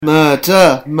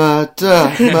Murder,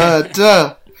 murder,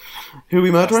 murder. Who are we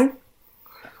murdering?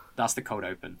 That's the cold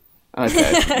open.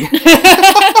 Okay.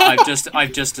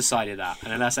 I've just decided that,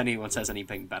 and unless anyone says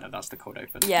anything better, that's the cold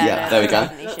open. Yeah, there we go.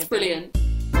 That's brilliant.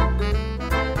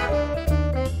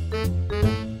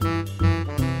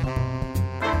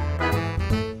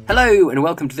 Hello, and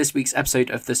welcome to this week's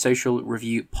episode of the Social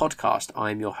Review Podcast.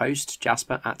 I'm your host,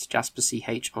 Jasper, at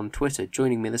JasperCH on Twitter.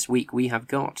 Joining me this week, we have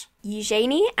got...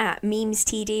 Eugenie at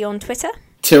MemesTD on Twitter.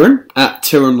 Tyron at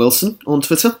Tyron Wilson on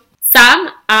Twitter. Sam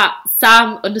at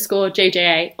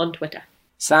Sam_JJA on Twitter.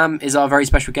 Sam is our very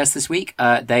special guest this week.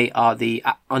 They are the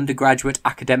Undergraduate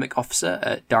Academic Officer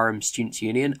at Durham Students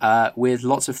Union, with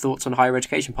lots of thoughts on higher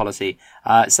education policy.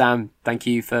 Sam, thank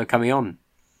you for coming on.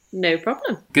 No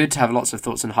problem. Good to have lots of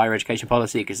thoughts on higher education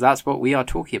policy, because that's what we are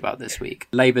talking about this week.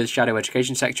 Labour's Shadow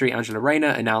Education Secretary, Angela Rayner,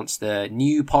 announced the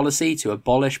new policy to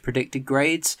abolish predicted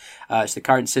grades. It's the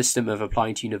current system of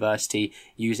applying to university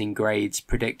using grades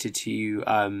predicted to you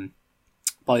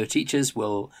by your teachers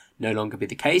will no longer be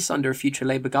the case under a future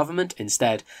Labour government.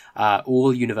 Instead,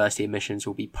 all university admissions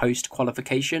will be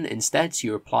post-qualification instead, so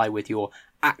you apply with your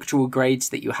actual grades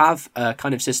that you have, a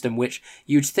kind of system which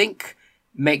you'd think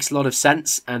makes a lot of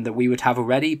sense and that we would have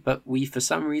already, but we for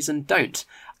some reason don't.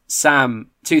 Sam,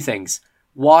 two things.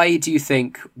 Why do you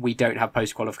think we don't have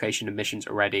post-qualification admissions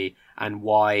already, and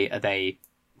why are they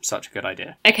such a good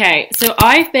idea? Okay, so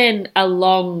I've been a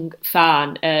long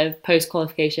fan of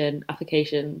post-qualification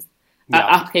applications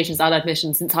and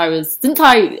admissions since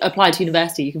I applied to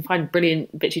university. You can find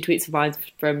brilliant bitchy tweets of mine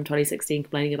from 2016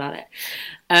 complaining about it.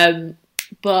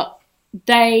 But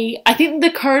I think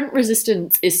the current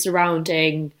resistance is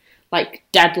surrounding like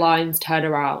deadlines,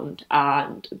 turnaround,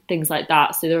 and things like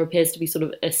that. So there appears to be sort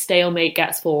of a stalemate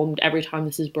gets formed every time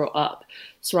this is brought up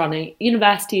surrounding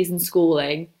universities and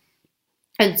schooling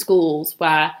and schools,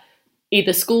 where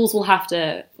either schools will have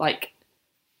to like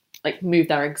move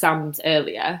their exams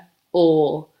earlier,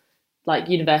 or like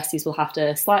universities will have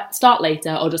to start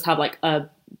later, or just have like a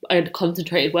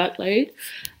concentrated workload.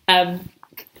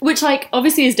 Which, like,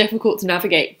 obviously is difficult to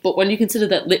navigate, but when you consider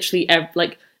that literally,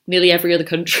 nearly every other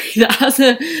country that has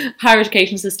a higher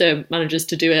education system manages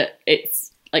to do it,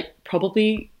 it's, like,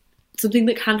 probably something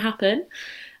that can happen.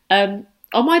 On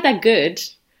why they're good,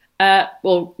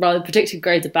 or rather predicted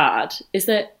grades are bad, is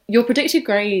that your predicted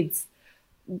grades,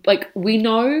 like, we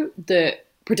know that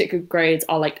predicted grades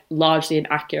are, like, largely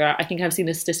inaccurate. I think I've seen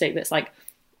a statistic that's, like,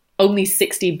 only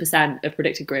 16% of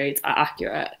predicted grades are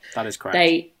accurate. That is correct.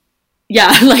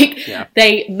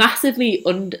 They massively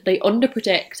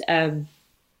underpredict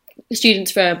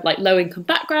students from like low income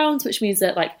backgrounds, which means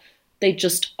that like they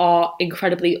just are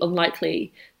incredibly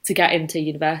unlikely to get into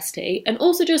university. And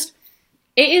also just,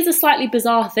 it is a slightly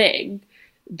bizarre thing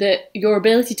that your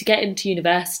ability to get into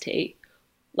university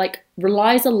like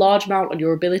relies a large amount on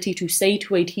your ability to say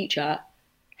to a teacher,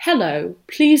 "Hello,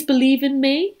 please believe in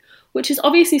me," which is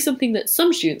obviously something that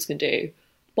some students can do,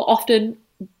 but often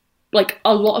like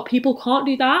a lot of people can't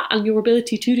do that, and your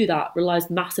ability to do that relies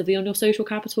massively on your social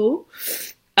capital.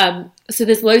 So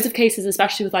there's loads of cases,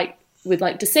 especially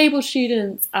with disabled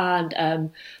students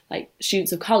and like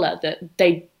students of colour, that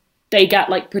they get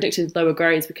like predicted lower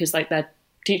grades because like their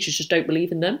teachers just don't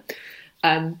believe in them.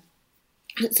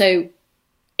 So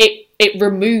it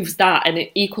removes that, and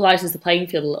it equalises the playing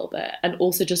field a little bit, and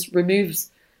also just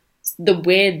removes the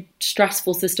weird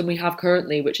stressful system we have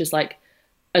currently, which is like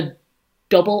a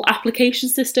double application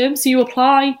system. So you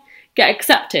apply, get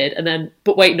accepted, and then,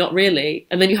 but wait, not really.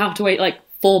 And then you have to wait like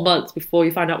 4 months before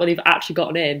you find out whether you've actually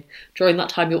gotten in. During that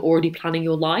time, you're already planning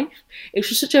your life. It's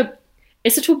just such a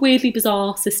weirdly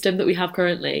bizarre system that we have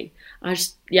currently.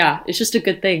 It's just a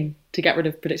good thing to get rid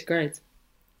of predicted grades.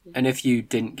 And if you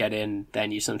didn't get in,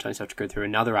 then you sometimes have to go through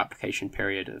another application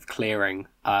period of clearing,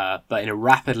 but in a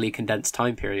rapidly condensed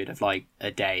time period of like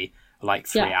a day, like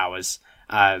 3 hours.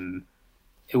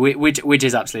 Which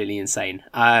is absolutely insane.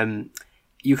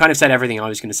 You kind of said everything I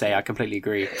was going to say. I completely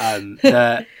agree.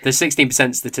 The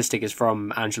 16% statistic is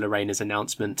from Angela Rayner's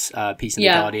announcement piece in The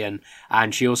Guardian,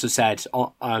 and she also said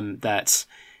that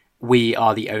we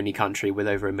are the only country with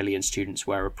over 1 million students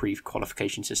where a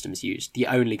pre-qualification system is used. The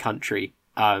only country.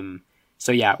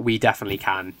 So yeah, we definitely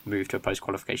can move to a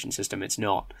post-qualification system. It's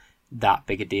not that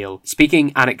big a deal.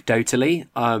 Speaking anecdotally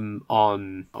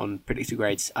on predicted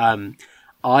grades,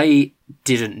 I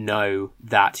didn't know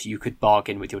that you could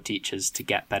bargain with your teachers to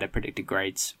get better predicted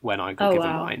grades when I got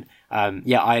given mine.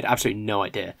 I had absolutely no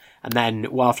idea. And then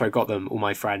after I got them, all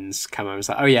my friends came over and was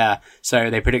like, "Oh yeah,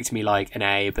 so they predicted me like an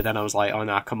A," but then I was like, "Oh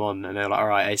no, come on." And they're like, "All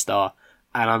right, A star."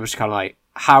 And I'm just kind of like,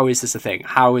 how is this a thing?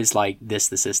 How is like this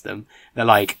the system? They're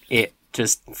like, it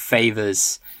just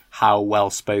favours how well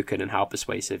spoken and how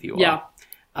persuasive you are. Yeah.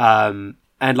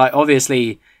 And like,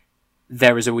 obviously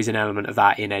there is always an element of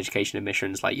that in education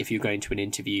admissions. Like, if you're going to an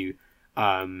interview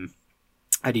at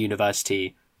a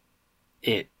university,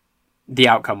 the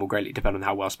outcome will greatly depend on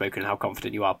how well spoken and how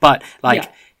confident you are. But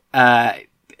like,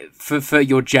 for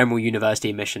your general university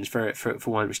admissions, for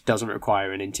one which doesn't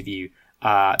require an interview,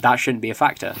 that shouldn't be a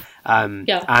factor.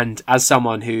 And as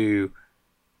someone who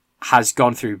has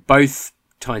gone through both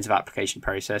kinds of application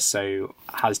process, so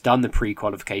has done the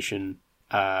pre-qualification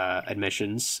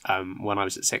admissions when I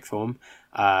was at sixth form,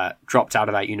 dropped out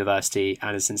of that university,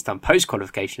 and has since done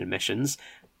post-qualification admissions.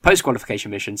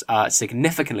 Post-qualification admissions are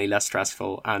significantly less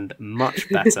stressful and much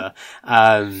better.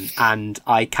 And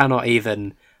I cannot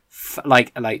even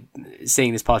like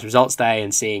seeing this past results day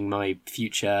and seeing my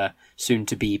future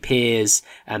soon-to-be peers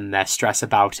and their stress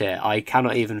about it. I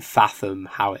cannot even fathom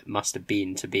how it must have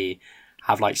been to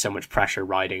have like so much pressure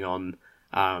riding on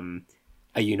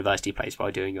a university place while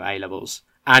doing your A-levels.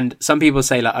 And some people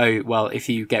say like, oh, well, if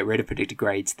you get rid of predicted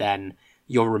grades, then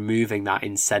you're removing that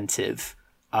incentive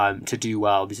to do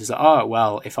well, because oh,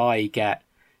 well, if I get,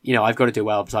 I've got to do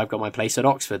well because I've got my place at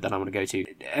Oxford that I want to go to.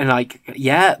 And like,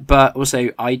 yeah, but also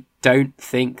I don't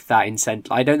think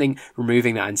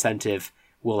removing that incentive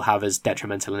will have as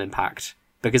detrimental an impact,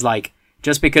 because like,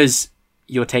 just because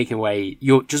you're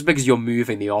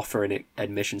moving the offer and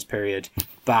admissions period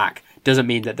back doesn't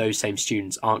mean that those same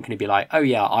students aren't going to be like, oh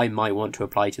yeah, I might want to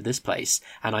apply to this place,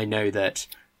 and I know that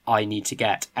I need to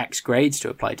get X grades to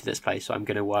apply to this place, so I'm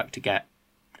going to work to get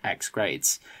X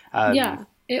grades.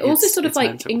 It also sort of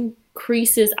like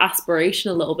increases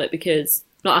aspiration a little bit, because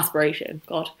not aspiration,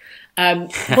 God,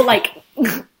 but like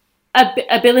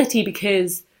ability,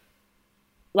 because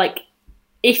like,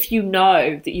 if you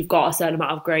know that you've got a certain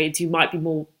amount of grades, you might be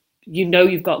more,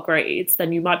 you've got grades,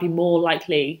 then you might be more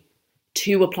likely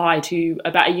to apply to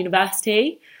a better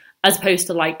university, as opposed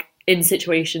to like in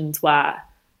situations where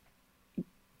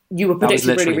you were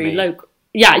predicted really low.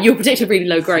 Yeah, you were predicted really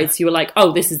low grades, so you were like,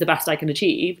 oh, this is the best I can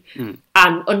achieve.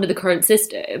 And under the current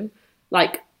system,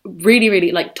 like really,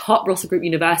 really like top Russell Group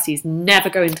universities never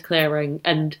go into clearing,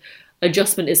 and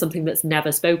adjustment is something that's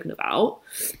never spoken about.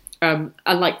 And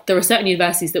like, there are certain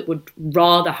universities that would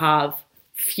rather have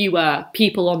fewer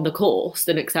people on the course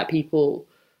than accept people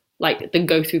than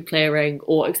go through clearing,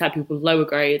 or accept people with lower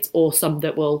grades, or some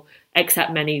that will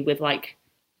accept many with like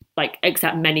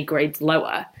accept many grades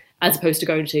lower, as opposed to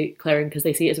going to clearing because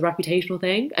they see it as a reputational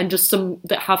thing, and just some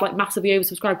that have like massively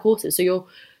oversubscribed courses. So you're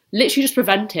literally just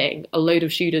preventing a load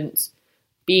of students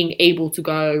being able to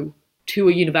go to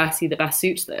a university that best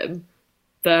suits them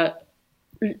for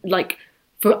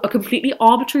a completely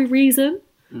arbitrary reason,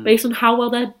 based on how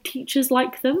well their teachers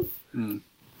like them.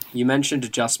 You mentioned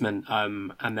adjustment,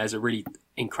 and there's a really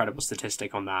incredible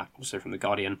statistic on that, also from The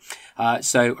Guardian.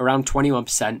 So around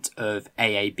 21% of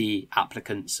AAB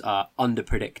applicants are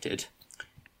underpredicted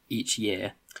each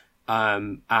year.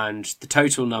 And the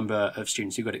total number of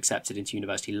students who got accepted into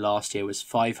university last year was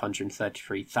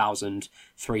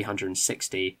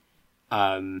 533,360.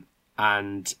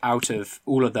 And out of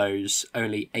all of those,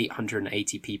 only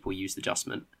 880 people used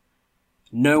adjustment.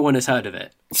 No one has heard of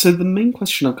it. So the main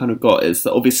question I've kind of got is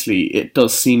that obviously it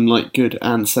does seem like good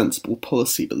and sensible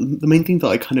policy, but the main thing that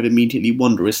I kind of immediately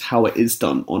wonder is how it is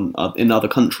done in other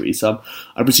countries. I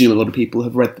presume a lot of people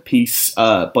have read the piece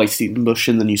by Stephen Bush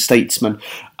in the New Statesman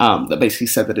that basically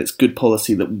said that it's good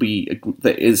policy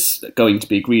that is going to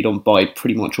be agreed on by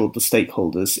pretty much all the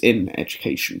stakeholders in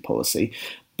education policy,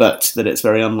 but that it's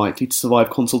very unlikely to survive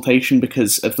consultation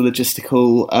because of the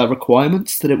logistical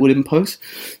requirements that it would impose.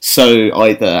 So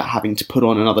either having to put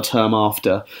on another term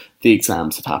after the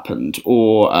exams have happened,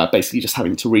 or basically just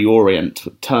having to reorient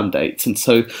term dates. And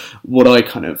so what I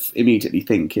kind of immediately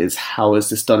think is, how is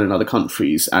this done in other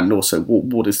countries? And also,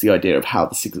 what is the idea of how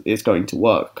this is going to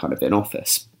work kind of in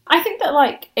office? I think that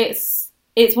like it's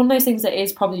one of those things that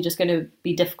is probably just going to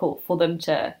be difficult for them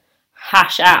to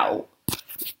hash out.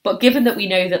 But given that we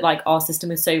know that like our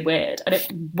system is so weird, and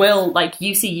it will, like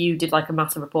UCU did like a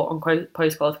massive report on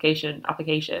post-qualification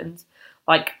applications,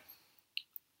 like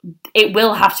it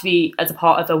will have to be as a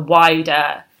part of a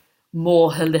wider,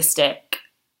 more holistic,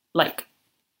 like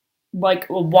a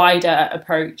wider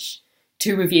approach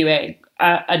to reviewing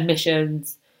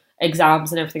admissions,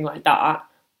 exams and everything like that.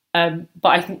 But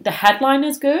I think the headline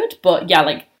is good, but yeah,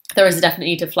 like there is a definite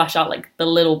need to flesh out like the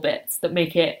little bits that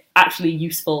make it actually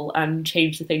useful and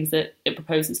change the things that it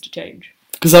proposes to change.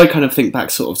 because I kind of think back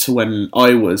sort of to when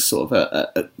I was sort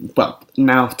of well,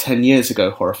 now 10 years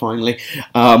ago, horrifyingly,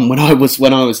 when I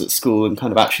was at school, and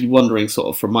kind of actually wondering sort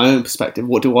of from my own perspective,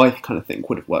 what do I kind of think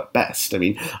would have worked best? I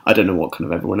mean, I don't know what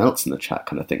kind of everyone else in the chat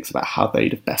kind of thinks about how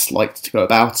they'd have best liked to go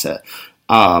about it.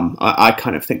 I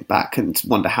kind of think back and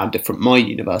wonder how different my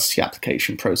university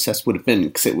application process would have been,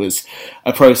 because it was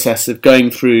a process of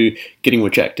going through, getting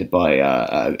rejected by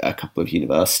a couple of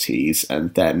universities,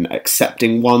 and then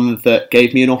accepting one that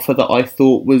gave me an offer that I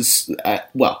thought was,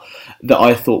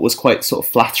 quite sort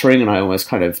of flattering, and I almost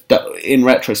kind of, in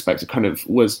retrospect, I kind of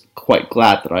was quite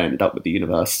glad that I ended up with the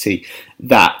university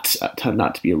that turned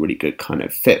out to be a really good kind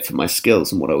of fit for my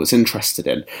skills and what I was interested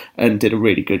in, and did a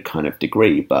really good kind of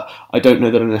degree, but I don't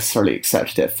know that I necessarily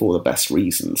accepted it for the best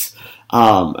reasons.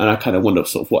 And I kind of wonder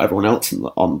sort of what everyone else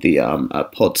on the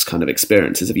pod's kind of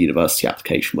experiences of university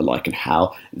application were like, and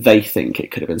how they think it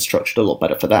could have been structured a lot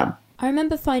better for them. I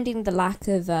remember finding the lack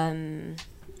of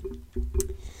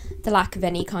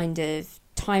any kind of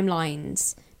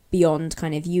timelines beyond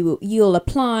kind of you'll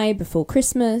apply before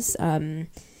Christmas.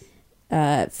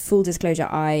 Full disclosure,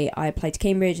 I applied to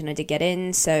Cambridge and I did get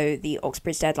in, so the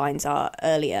Oxbridge deadlines are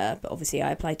earlier, but obviously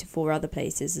I applied to 4 other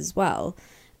places as well.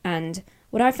 And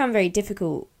what I found very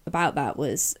difficult about that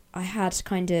was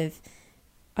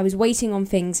I was waiting on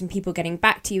things and people getting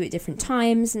back to you at different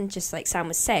times, and just like Sam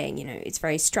was saying, it's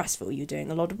very stressful. You're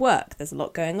doing a lot of work. There's a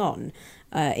lot going on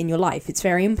in your life. It's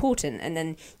very important. And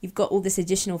then you've got all this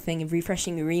additional thing of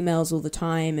refreshing your emails all the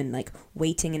time and like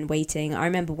waiting and waiting. I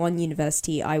remember one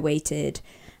university I waited.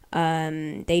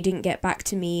 They didn't get back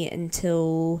to me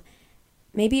until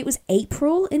maybe it was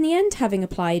April in the end, having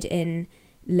applied in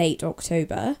late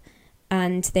October.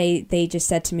 And they just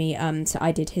said to me, so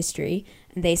I did history,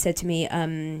 and they said to me,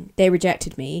 they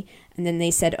rejected me, and then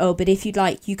they said, oh, but if you'd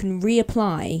like, you can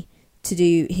reapply to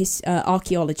do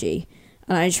archaeology.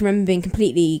 And I just remember being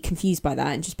completely confused by that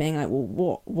and just being like,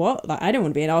 well, what? Like, I don't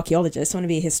want to be an archaeologist, I want to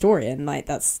be a historian. Like,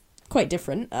 that's quite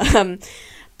different. Yeah,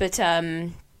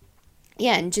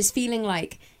 and just feeling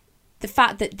like the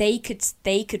fact that they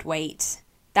could wait,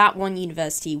 that one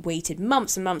university waited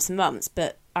months and months and months,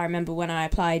 but I remember when I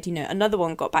applied, another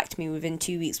one got back to me within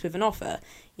 2 weeks with an offer.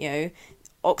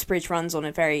 Oxbridge runs on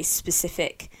a very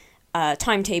specific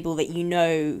timetable that you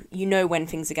know when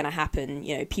things are going to happen.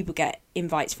 People get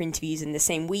invites for interviews in the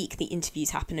same week. The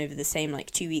interviews happen over the same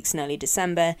 2 weeks in early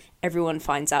December. Everyone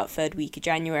finds out 3rd week of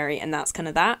January, and that's kind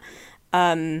of that.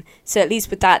 So at least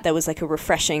with that, there was like a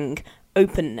refreshing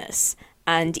openness.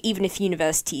 And even if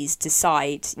universities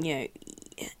decide,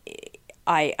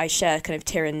 I share kind of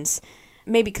Tyron's,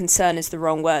 maybe concern is the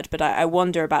wrong word, but I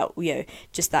wonder about,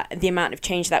 just that the amount of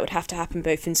change that would have to happen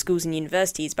both in schools and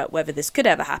universities about whether this could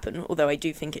ever happen, although I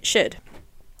do think it should.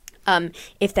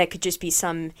 If there could just be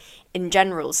some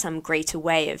greater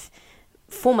way of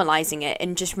formalising it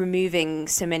and just removing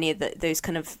so many of those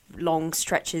kind of long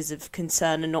stretches of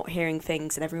concern and not hearing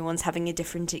things, and everyone's having a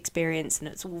different experience and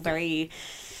it's all very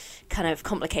kind of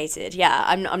complicated. Yeah,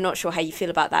 I'm not sure how you feel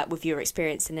about that with your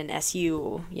experience in an SU,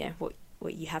 or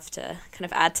what you have to kind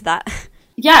of add to that.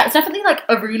 Yeah, it's definitely like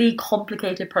a really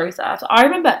complicated process. I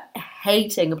remember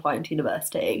hating applying to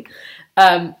university.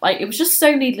 It was just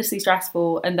so needlessly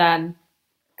stressful. And then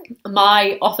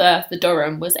my offer for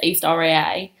Durham was A-star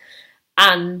AA,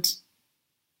 and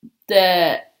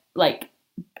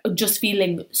just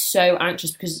feeling so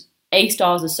anxious because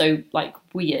A-stars are so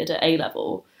weird at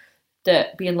A-level,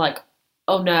 that being like,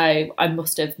 oh no, I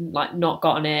must have not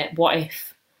gotten it. What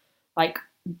if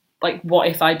what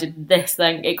if I did this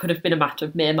thing? It could have been a matter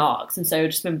of mere marks. And so I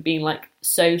just remember being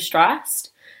so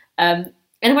stressed in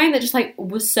a way that just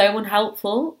was so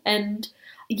unhelpful. And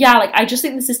yeah, I just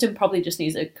think the system probably just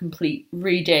needs a complete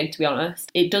rejig, to be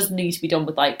honest. It does need to be done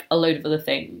with a load of other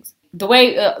things. The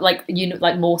way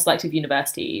more selective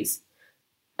universities,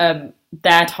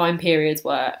 their time periods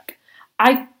work,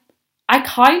 I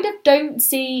kind of don't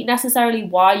see necessarily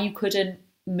why you couldn't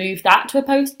move that to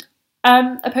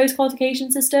a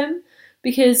post-qualification system,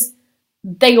 because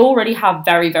they already have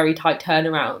very, very tight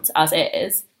turnarounds as it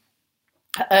is.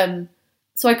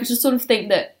 So I could just sort of think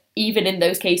that even in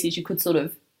those cases, you could sort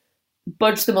of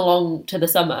budge them along to the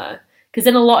summer. Because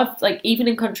in a lot of, even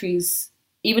in countries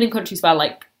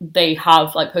where, they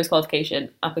have, post-qualification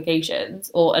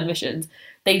applications or admissions,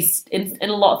 in a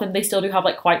lot of them, they still do have,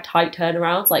 quite tight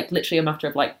turnarounds, literally a matter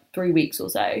of, 3 weeks or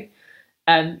so.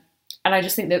 And I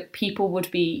just think that people would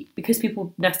be, because people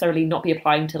would necessarily not be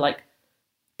applying to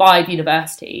 5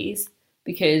 universities,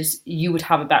 because you would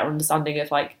have a better understanding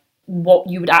of what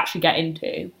you would actually get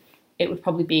into, it would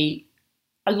probably be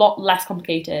a lot less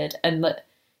complicated, and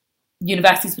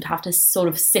universities would have to sort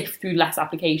of sift through less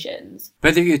applications.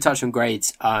 Both of you touched on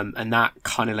grades, and that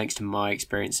kind of links to my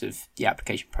experience of the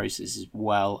application process as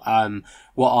well.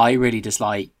 What I really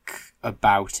dislike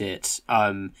about it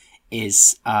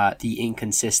is the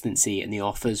inconsistency in the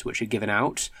offers which are given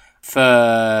out.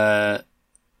 For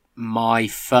my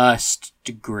first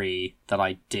degree that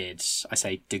I did, I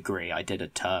say degree, I did a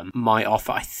term. My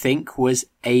offer, I think, was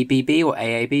ABB or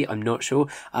AAB, I'm not sure.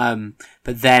 But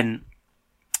then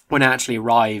when I actually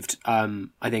arrived,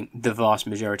 I think the vast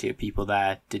majority of people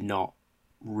there did not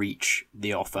reach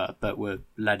the offer, but were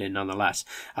let in nonetheless,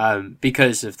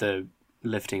 because of the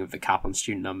lifting of the cap on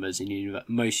student numbers in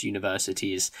most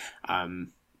universities,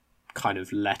 kind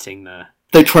of letting the...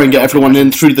 They try and get everyone in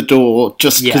through the door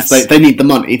just because they need the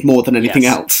money more than anything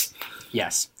else.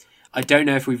 Yes. I don't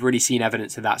know if we've really seen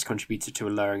evidence that that's contributed to a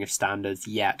lowering of standards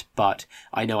yet, but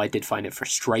I know I did find it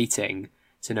frustrating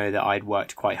to know that I'd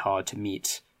worked quite hard to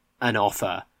meet an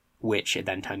offer, which it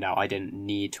then turned out I didn't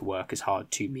need to work as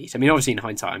hard to meet. I mean, obviously in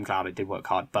hindsight, I'm glad I did work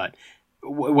hard, but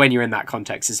when you're in that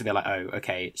context, it's a bit like, oh,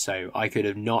 okay, so I could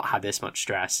have not had this much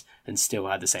stress and still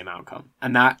had the same outcome.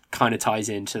 And that kind of ties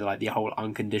into like the whole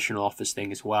unconditional offers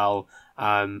thing as well.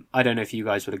 I don't know if you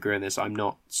guys would agree on this. I'm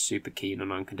not super keen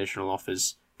on unconditional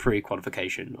offers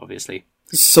pre-qualification, obviously.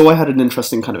 So I had an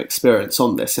interesting kind of experience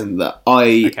on this in that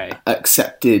I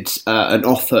accepted an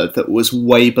offer that was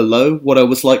way below what I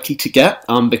was likely to get,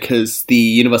 because the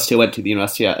university I went to, the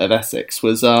University of Essex,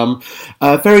 was a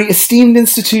very esteemed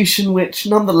institution, which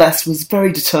nonetheless was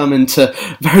very determined to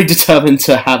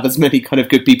have as many kind of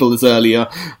good people as earlier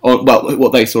on, well,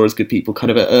 what they saw as good people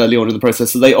kind of early on in the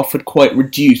process. So they offered quite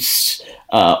reduced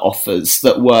offers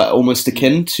that were almost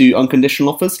akin to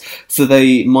unconditional offers. So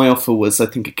my offer was, I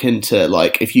think, akin to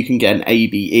like, if you can get an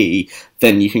ABE,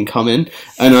 then you can come in.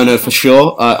 And I know for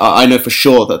sure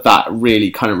that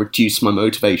really kind of reduced my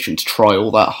motivation to try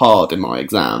all that hard in my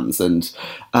exams. And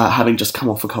having just come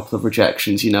off a couple of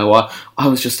rejections, I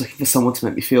was just looking for someone to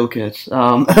make me feel good.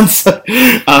 And so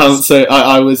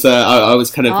I was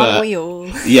kind of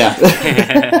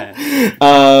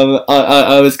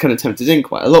I was kind of tempted in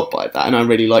quite a lot by that, and I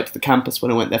really liked the campus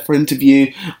when I went there for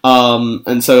interview.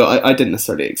 And so I didn't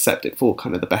necessarily accept it for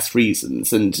kind of the best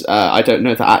reasons, and I don't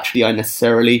know that actually I necessarily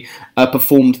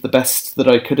performed the best that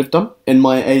I could have done in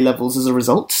my A-levels as a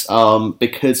result,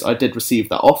 because I did receive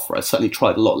that offer. I certainly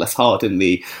tried a lot less hard in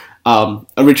the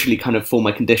originally kind of for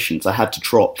my conditions. I had to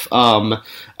drop,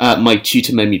 my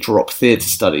tutor made me drop theatre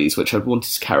studies, which I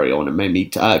wanted to carry on, and made me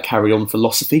carry on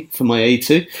philosophy for my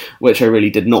A2, which I really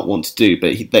did not want to do,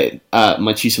 but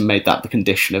my tutor made that the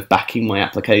condition of backing my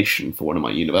application for one of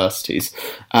my universities,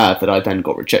 that I then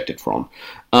got rejected from.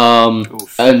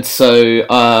 And so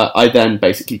I then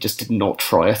basically just did not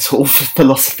try at all for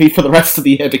philosophy for the rest of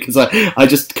the year, because I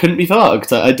just couldn't be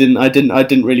fucked. I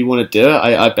didn't really want to do it.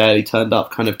 I barely turned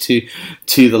up kind of to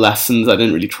the lessons. I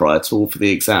didn't really try at all for the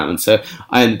exam, and so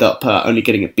I ended up only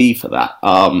getting a B for that.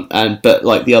 But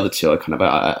like the other two,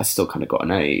 I still kind of got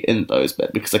an A in those,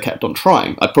 but because I kept on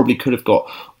trying, I probably could have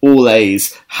got all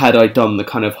A's had I done the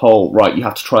kind of whole, right, you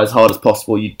have to try as hard as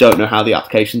possible. You don't know how the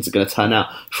applications are going to turn out.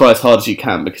 Try as hard as you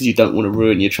can, because you don't want to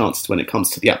ruin your chances when it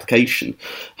comes to the application.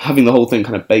 Having the whole thing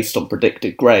kind of based on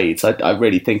predicted grades, I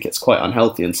really think it's quite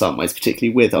unhealthy in some ways,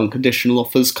 particularly with unconditional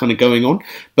offers kind of going on.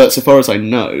 But so far as I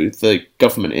know, the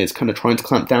government is kind of trying to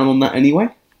clamp down on that anyway.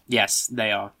 Yes,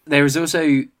 they are. There is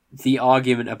also the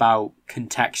argument about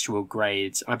contextual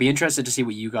grades. I'd be interested to see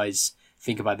what you guys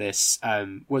think about this.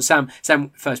 Well, Sam,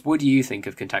 first, what do you think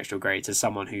of contextual grades as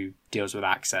someone who deals with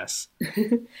access?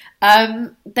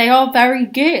 They are very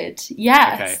good.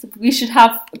 Yes, okay. We should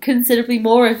have considerably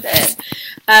more of them.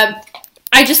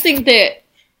 I just think that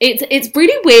it's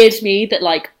really weird to me that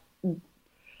like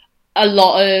a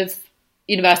lot of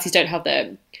universities don't have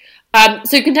them.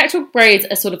 So contextual grades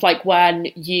are sort of like when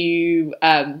you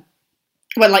when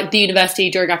like the university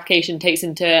during application takes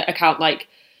into account like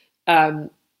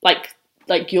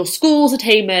your school's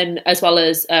attainment as well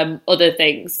as other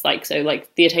things, like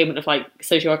the attainment of like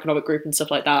socioeconomic group and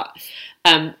stuff like that.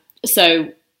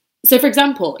 So for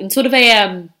example, in sort of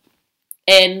a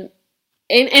in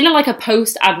a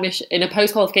post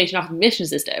qualification admission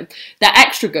system, they're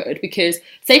extra good because,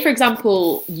 say for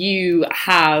example, you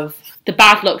have the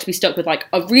bad luck to be stuck with like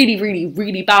a really, really,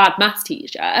 really bad maths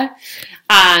teacher,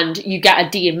 and you get a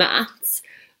D in maths.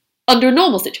 Under a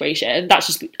normal situation, that's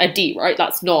just a D, right?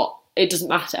 That's not. It doesn't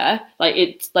matter. Like,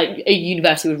 it's like a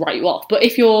university would write you off. But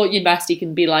if your university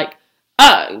can be like,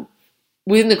 oh,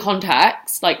 within the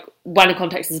context, like when a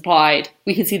context is applied,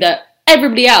 we can see that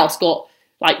everybody else got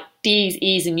like D's,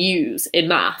 E's and U's in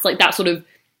maths. Like that sort of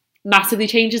massively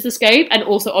changes the scope. And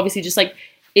also obviously just like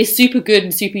is super good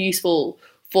and super useful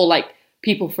for like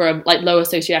people from like lower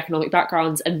socioeconomic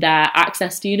backgrounds and their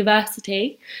access to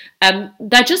university.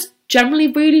 They're just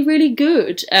generally really, really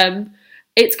good.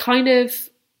 It's kind of,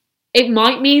 it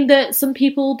might mean that some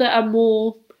people that are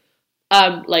more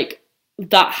like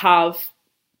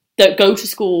that go to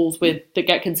schools that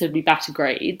get considerably better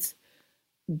grades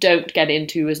don't get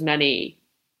into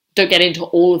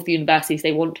all of the universities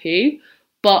they want to.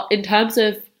 But in terms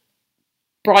of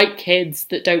bright kids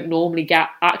that don't normally get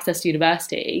access to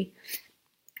university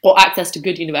or access to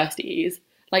good universities,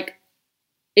 like,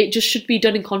 it just should be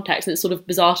done in context. And it's sort of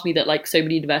bizarre to me that like so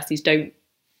many universities don't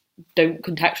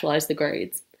contextualize the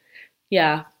grades.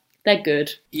 Yeah, they're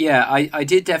good. Yeah, I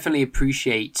did definitely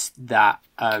appreciate that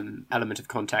element of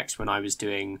context when I was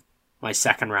doing my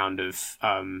second round of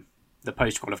the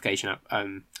post-qualification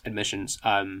admissions,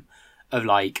 of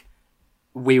like,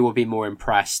 we will be more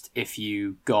impressed if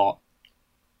you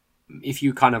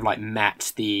kind of like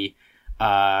met the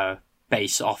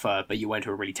base offer but you went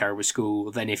to a really terrible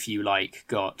school than if you like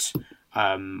got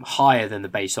higher than the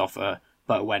base offer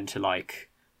but went to like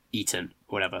Eton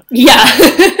or whatever. Yeah.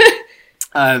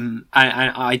 And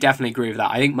I definitely agree with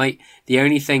that. I think the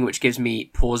only thing which gives me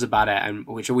pause about it, and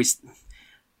which always,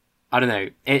 I don't know,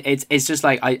 it's just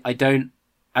like I don't,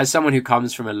 as someone who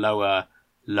comes from a lower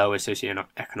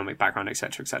socioeconomic background,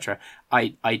 etc.,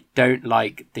 I don't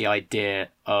like the idea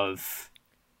of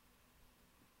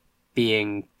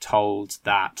being told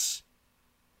that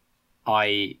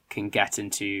I can get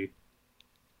into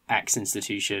X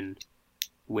institution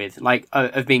with like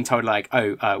of being told like,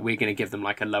 we're going to give them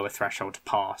like a lower threshold to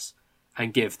pass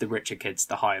and give the richer kids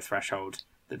the higher threshold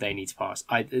that they need to pass.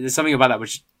 There's something about that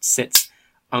which sits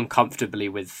uncomfortably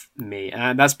with me,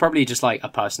 and that's probably just like a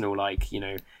personal, like, you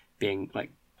know, being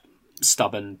like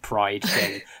stubborn pride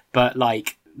thing. But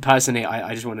like, personally,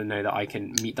 I just want to know that I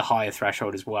can meet the higher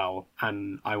threshold as well,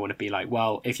 and I want to be like,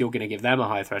 well, if you're going to give them a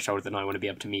higher threshold, then I want to be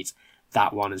able to meet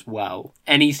that one as well.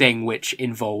 Anything which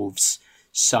involves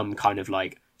some kind of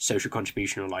like social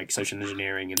contribution or like social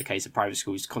engineering in the case of private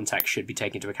schools, context should be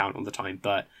taken into account all the time.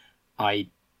 But I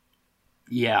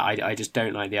just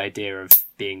don't like the idea of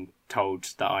being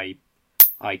told that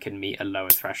I can meet a lower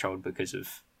threshold because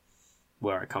of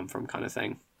where I come from, kind of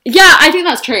thing. Yeah, I think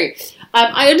that's true.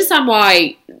 I understand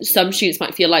why some students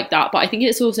might feel like that, but I think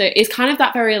it's kind of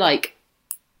that very like,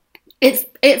 it's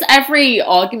every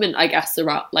argument, I guess,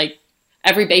 around like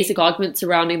every basic argument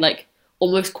surrounding like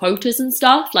almost quotas and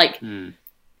stuff. Like,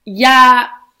 yeah,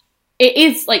 it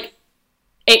is like,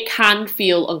 it can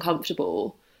feel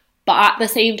uncomfortable, but at the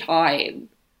same time,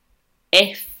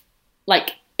 if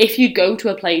you go to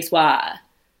a place where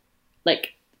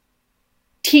like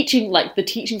the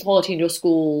teaching quality in your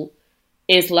school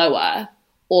is lower,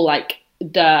 or like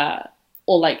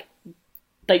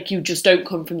you just don't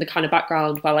come from the kind of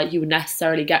background where like you would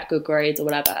necessarily get good grades or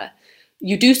whatever,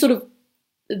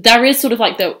 there is sort of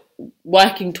like the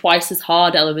working twice as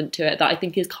hard element to it that I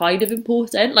think is kind of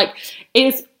important. Like,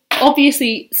 it's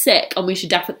obviously sick, and we should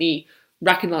definitely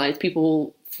recognise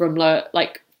people from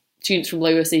students from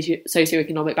lower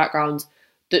socioeconomic backgrounds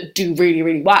that do really,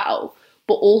 really well.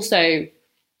 But also,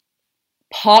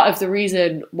 part of the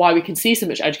reason why we can see so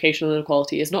much educational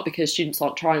inequality is not because students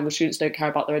aren't trying or students don't care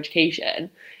about their education.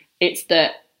 It's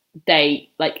that they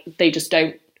just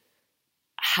don't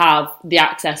have the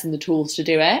access and the tools to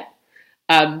do it.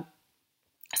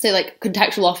 So like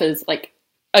contextual offers like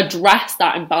address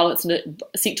that imbalance and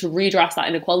seek to redress that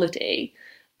inequality,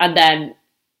 and then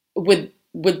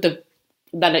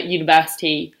then at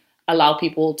university allow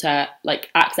people to like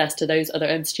access to those other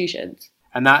institutions.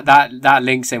 And that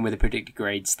links in with the predicted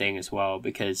grades thing as well,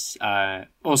 because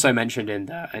also mentioned in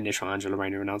the initial Angela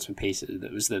Rayner announcement piece,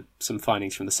 there was some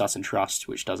findings from the Sutton Trust,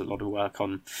 which does a lot of work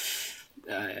on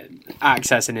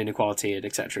access and inequality, and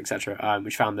et cetera,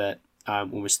 which found that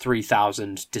almost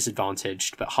 3,000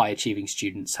 disadvantaged but high achieving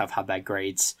students have had their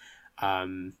grades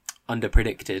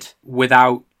underpredicted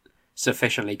without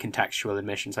sufficiently contextual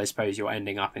admissions. I suppose you're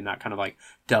ending up in that kind of like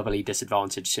doubly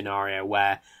disadvantaged scenario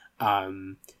where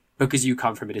because you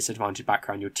come from a disadvantaged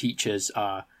background, your teachers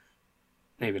are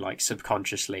maybe like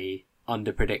subconsciously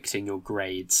underpredicting your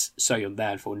grades, so you're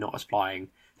therefore not applying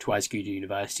to as good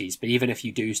universities. But even if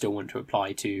you do still want to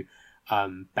apply to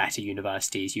better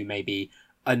universities, you maybe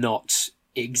are not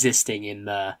existing in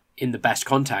the best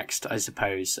context, I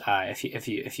suppose.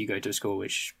 If you go to a school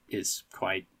which is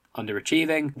quite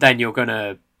underachieving, then you're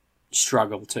gonna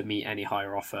struggle to meet any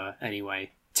higher offer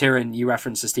anyway. Tyron, you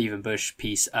referenced the Stephen Bush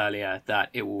piece earlier that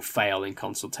it will fail in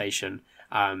consultation,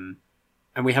 and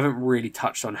we haven't really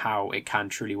touched on how it can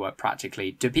truly work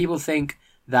practically. Do people think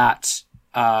that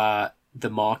the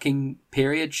marking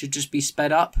period should just be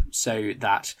sped up so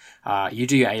that you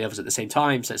do your A-levels at the same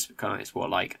time. So it's what,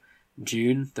 like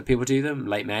June that people do them,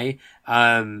 late May.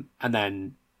 And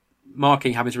then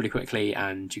marking happens really quickly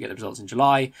and you get the results in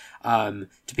July. Do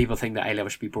people think that A-level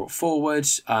should be brought forward?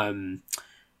 Some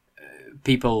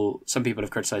people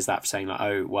have criticized that for saying like,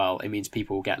 oh, well, it means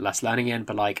people will get less learning in.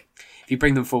 But like, if you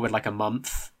bring them forward like a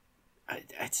month,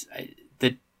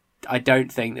 I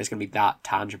don't think there's going to be that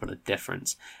tangible a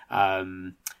difference.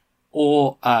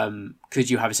 Or could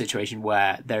you have a situation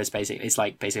where it's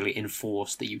basically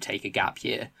enforced that you take a gap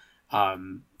year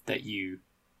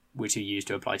which you use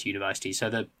to apply to university.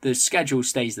 So the schedule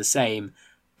stays the same,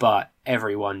 but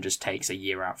everyone just takes a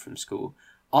year out from school.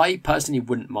 I personally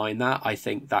wouldn't mind that. I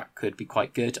think that could be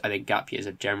quite good. I think gap years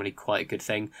are generally quite a good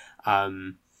thing.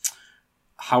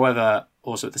 However,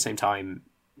 also at the same time,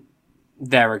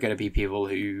 there are going to be people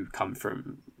who come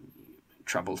from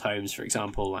troubled homes, for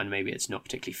example, and maybe it's not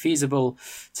particularly feasible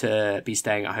to be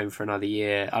staying at home for another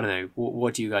year. I don't know.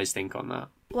 What do you guys think on that?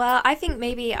 Well, I think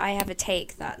maybe I have a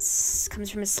take that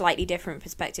comes from a slightly different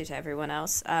perspective to everyone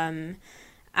else.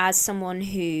 As someone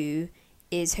who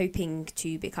is hoping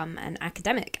to become an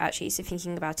academic, actually, so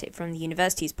thinking about it from the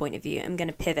university's point of view, I'm going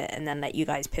to pivot and then let you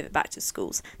guys pivot back to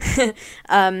schools.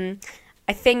 I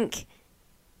think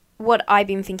what I've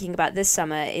been thinking about this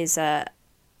summer is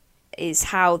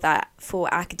how that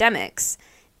for academics,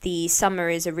 the summer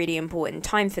is a really important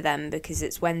time for them because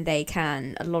it's when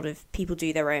a lot of people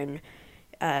do their own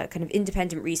kind of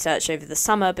independent research over the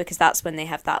summer, because that's when they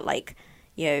have that, like,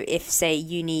 you know, if say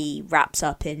uni wraps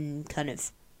up in kind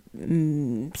of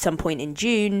some point in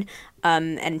June,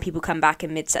 and people come back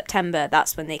in mid-September,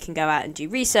 that's when they can go out and do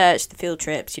research, the field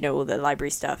trips, you know, all the library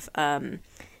stuff, and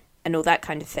all that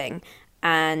kind of thing.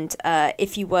 And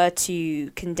if you were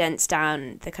to condense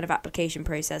down the kind of application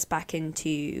process back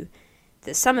into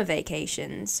the summer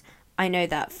vacations, I know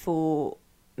that for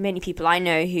many people I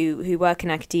know who work in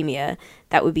academia,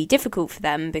 that would be difficult for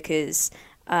them because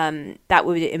that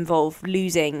would involve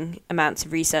losing amounts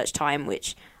of research time,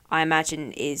 which I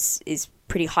imagine is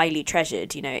pretty highly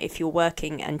treasured. You know, if you're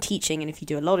working and teaching, and if you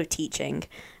do a lot of teaching,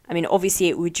 I mean, obviously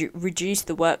it would reduce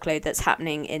the workload that's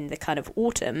happening in the kind of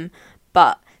autumn,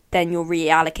 but then you're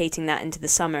reallocating that into the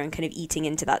summer and kind of eating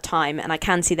into that time. And I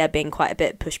can see there being quite a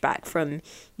bit of pushback from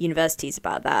universities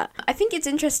about that. I think it's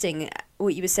interesting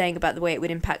what you were saying about the way it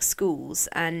would impact schools.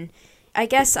 And I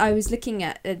guess I was looking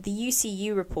at the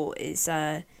UCU report is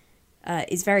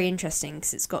very interesting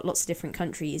because it's got lots of different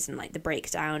countries and like the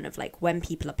breakdown of like when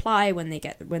people apply, when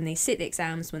they sit the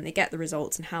exams, when they get the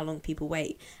results, and how long people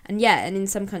wait. And in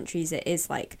some countries it is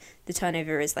like the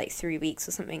turnover is like 3 weeks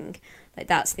or something like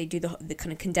that. So they do the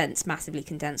kind of massively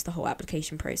condense the whole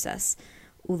application process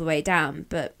all the way down.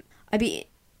 But I'd be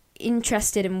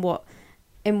interested in what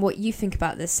you think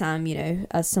about this, Sam, you know,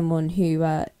 as someone who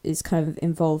is kind of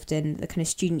involved in the kind of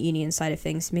student union side of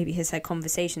things, maybe has had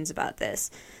conversations about this.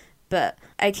 But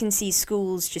I can see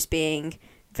schools just being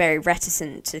very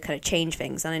reticent to kind of change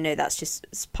things. And I know that's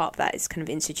just part of that is kind of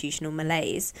institutional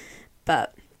malaise.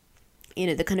 But, you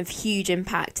know, the kind of huge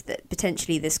impact that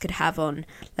potentially this could have on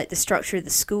like the structure of the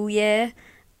school year,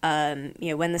 you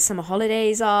know, when the summer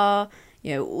holidays are,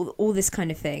 you know, all this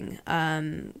kind of thing.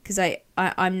 Because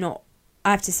I'm not,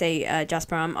 I have to say,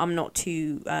 Jasper, I'm not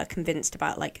too convinced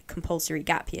about like compulsory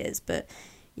gap years, but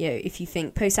you know, if you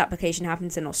think post-application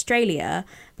happens in Australia,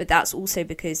 but that's also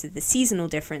because of the seasonal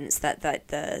difference that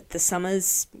the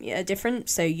summers are different.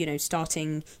 So, you know,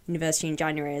 starting university in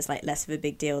January is like less of a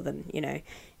big deal than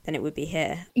it would be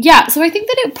here. Yeah, so I think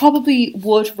that it probably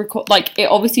would it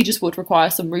obviously just would require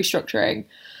some restructuring,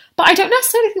 but I don't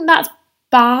necessarily think that's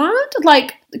bad.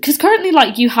 Like, because currently,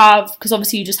 like, because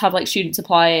obviously you just have like students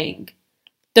applying,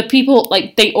 the people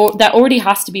like there already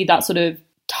has to be that sort of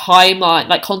timeline,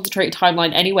 like concentrated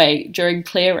timeline anyway during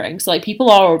clearing. So like people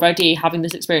are already having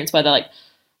this experience where they're like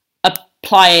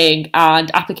applying and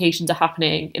applications are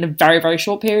happening in a very, very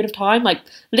short period of time, like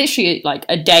literally like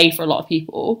a day for a lot of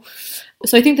people.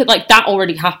 So I think that like that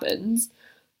already happens.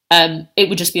 It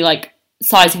would just be like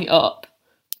sizing it up.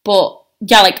 But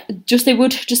yeah, like they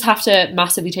would just have to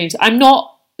massively change. I'm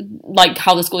not like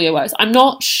how the school year works. I'm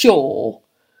not sure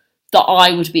that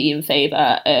I would be in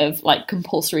favour of like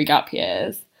compulsory gap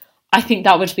years. I think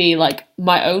that would be like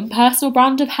my own personal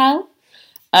brand of hell.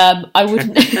 I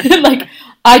wouldn't like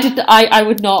I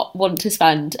would not want to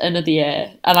spend another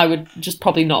year, and I would just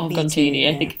probably not have gone to uni.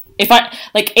 I think if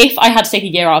I had to take a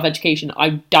year out of education,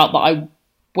 I doubt that I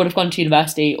would have gone to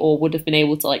university or would have been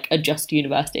able to like adjust to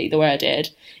university the way I did,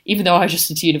 even though I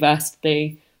adjusted to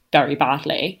university very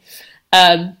badly.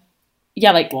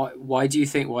 Yeah, like why do you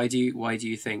think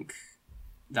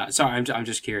that? Sorry, I'm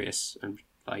just curious.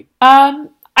 I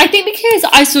think because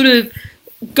I sort of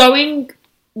going,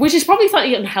 which is probably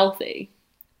slightly unhealthy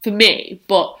for me,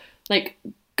 but like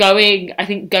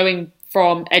going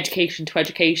from education to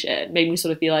education made me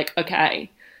sort of be like, okay,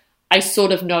 I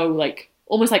sort of know, like,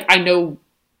 almost like I know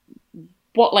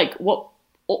what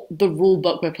the rule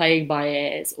book we're playing by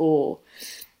is, or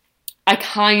I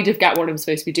kind of get what I'm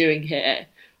supposed to be doing here.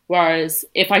 Whereas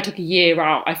if I took a year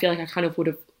out, I feel like I kind of would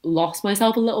have lost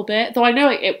myself a little bit. Though I know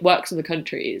it works in the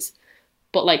countries,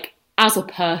 but like as a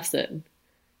person,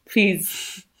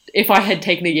 please, if I had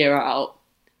taken a year out,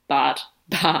 bad.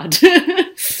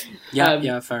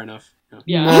 Yeah, fair enough.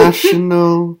 Yeah.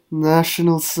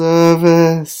 National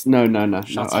service. No.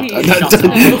 Shut I up.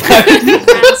 don't.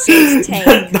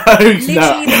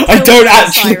 I don't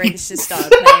actually.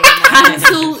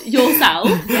 Cancel yourself.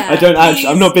 Yeah, I don't actually.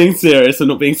 I'm not being serious.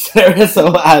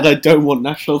 I'll add, I don't want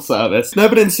national service. No,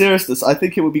 but in seriousness, I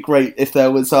think it would be great if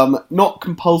there was not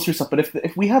compulsory stuff, but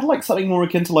if we had like something more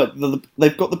akin to like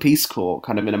they've got the Peace Corps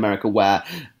kind of in America where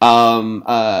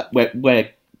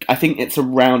I think it's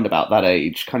around about that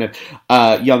age, kind of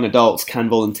young adults can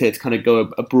volunteer to kind of go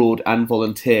abroad and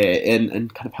volunteer in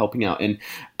and kind of helping out in,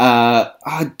 I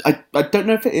don't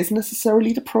know if it is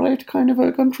necessarily deprived kind of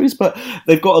countries, but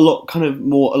they've got a lot kind of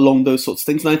more along those sorts of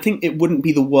things. And I think it wouldn't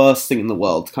be the worst thing in the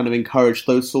world to kind of encourage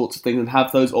those sorts of things and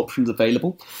have those options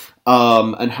available,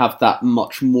 and have that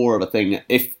much more of a thing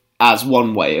as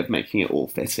one way of making it all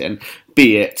fit in,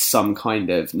 be it some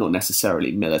kind of, not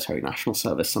necessarily military national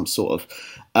service, some sort of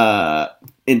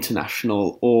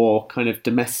international or kind of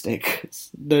domestic.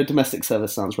 The domestic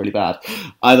service sounds really bad.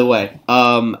 Either way,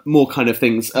 more kind of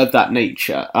things of that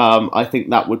nature. I think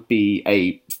that would be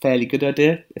a fairly good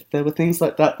idea if there were things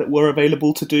like that were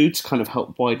available to do to kind of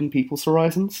help widen people's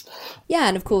horizons. Yeah,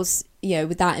 and of course,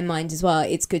 with that in mind as well,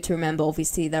 it's good to remember,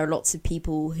 obviously, there are lots of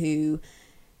people who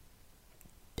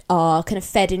are kind of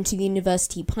fed into the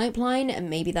university pipeline, and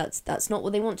maybe that's not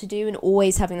what they want to do, and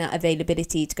always having that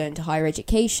availability to go into higher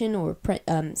education or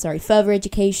further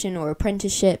education or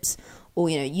apprenticeships, or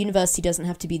university doesn't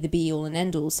have to be the be all and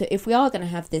end all. So if we are going to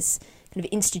have this kind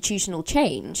of institutional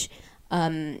change,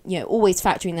 always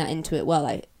factoring that into it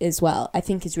as well, I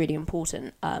think is really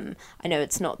important. I know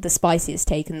it's not the spiciest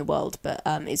take in the world, but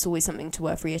it's always something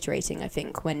worth reiterating, I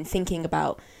think, when thinking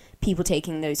about people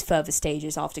taking those further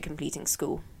stages after completing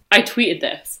school. I tweeted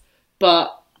this,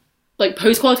 but like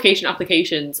post-qualification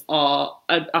applications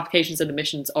and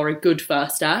admissions are a good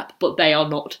first step, but they are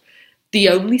not the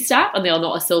only step, and they are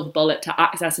not a silver bullet to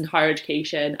access in higher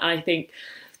education. And I think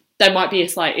there might be a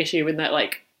slight issue in that,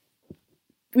 like,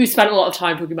 we've spent a lot of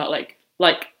time talking about like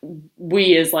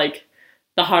we as like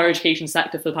the higher education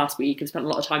sector for the past week have spent a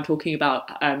lot of time talking about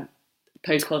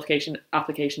post-qualification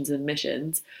applications and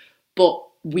admissions, but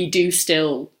we do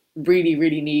still really,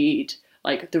 really need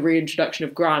like the reintroduction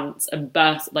of grants and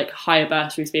higher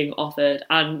bursaries being offered,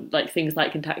 and like things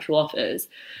like contextual offers,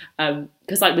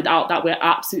 because like without that we're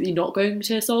absolutely not going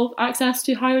to solve access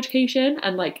to higher education.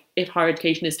 And like if higher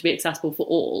education is to be accessible for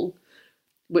all,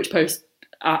 which post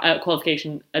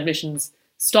qualification admissions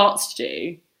starts to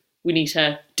do, we need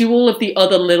to do all of the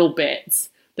other little bits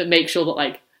that make sure that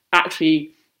like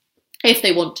actually, if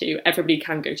they want to, everybody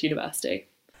can go to university.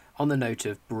 On the note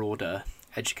of broader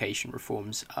education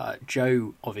reforms,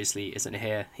 Joe obviously isn't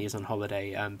here, he is on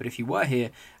holiday, but if he were here,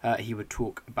 he would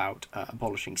talk about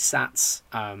abolishing SATs,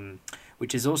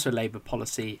 which is also Labour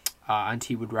policy, and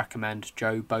he would recommend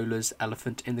Joe Bowler's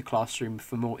Elephant in the Classroom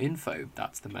for more info.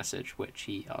 That's the message which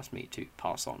he asked me to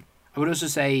pass on. I would also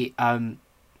say,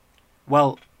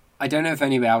 well, I don't know if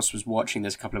anybody else was watching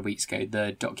this a couple of weeks ago,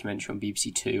 the documentary on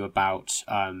BBC Two about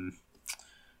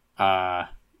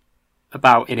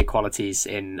inequalities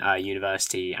in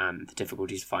university and the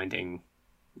difficulties of finding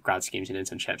grad schemes and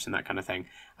internships and that kind of thing.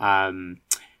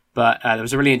 But there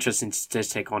was a really interesting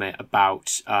statistic on it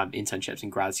about internships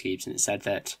and grad schemes, and it said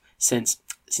that since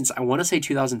I want to say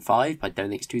 2005, but I don't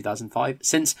think it's 2005,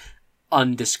 since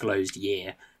undisclosed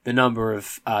year, the number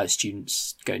of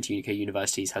students going to UK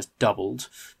universities has doubled,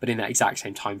 but in that exact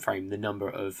same time frame, the number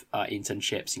of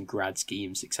internships and grad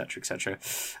schemes, etc.,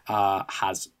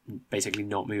 has basically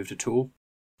not moved at all.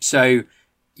 So,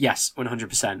 yes,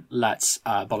 100%, let's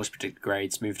abolish predicted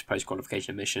grades, move to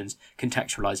post-qualification admissions,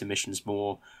 contextualise admissions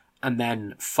more, and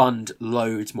then fund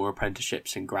loads more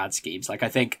apprenticeships and grad schemes. Like, I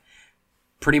think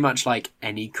pretty much like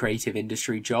any creative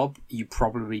industry job, you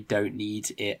probably don't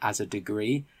need it as a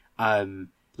degree.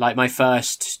 Like my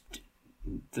first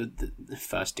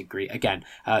degree, again,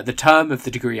 the term of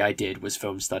the degree I did was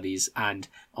film studies, and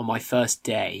on my first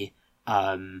day,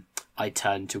 I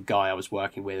turned to a guy I was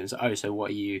working with and said, "Oh, so what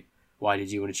are you why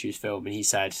did you want to choose film? And he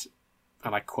said,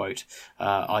 and I quote,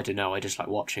 I don't know, I just like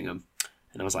watching them.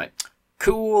 And I was like,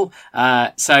 cool.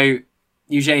 So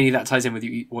Eugenie, that ties in with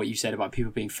what you said about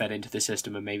people being fed into the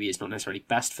system and maybe it's not necessarily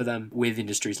best for them. With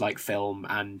industries like film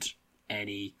and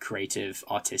any creative,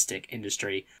 artistic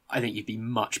industry, I think you'd be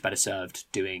much better served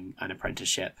doing an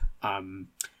apprenticeship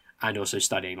and also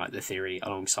studying like the theory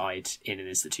alongside in an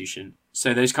institution.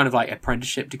 So those kind of like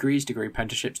degree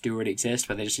apprenticeships do already exist,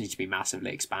 but they just need to be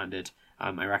massively expanded,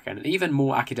 I reckon. And even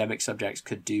more academic subjects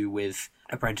could do with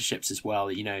apprenticeships as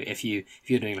well. You know, if you're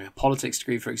doing like a politics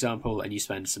degree, for example, and you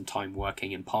spend some time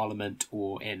working in Parliament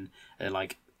or in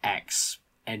like X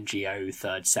NGO,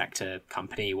 third sector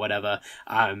company, whatever,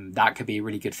 that could be a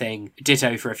really good thing.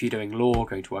 Ditto for if you're doing law,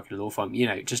 going to work in a law firm, you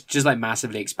know, just like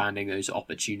massively expanding those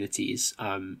opportunities.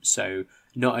 So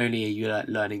not only are you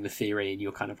learning the theory in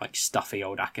your kind of like stuffy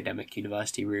old academic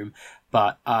university room,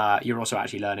 but you're also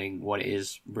actually learning what it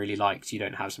is really like, so you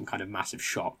don't have some kind of massive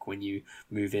shock when you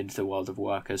move into the world of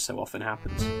work, as so often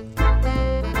happens.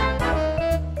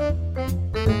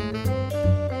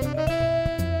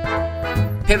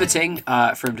 Pivoting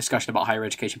from discussion about higher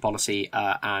education policy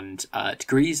and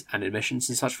degrees and admissions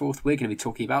and such forth, we're going to be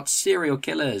talking about serial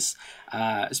killers,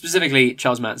 specifically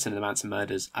Charles Manson and the Manson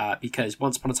murders, because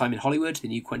Once Upon a Time in Hollywood, the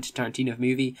new Quentin Tarantino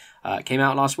movie, came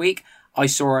out last week. I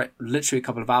saw it literally a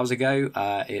couple of hours ago.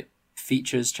 It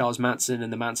features Charles Manson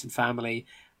and the Manson family.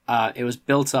 It was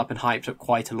built up and hyped up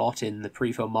quite a lot in the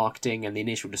pre-film marketing and the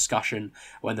initial discussion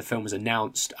when the film was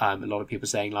announced. A lot of people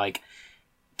saying like,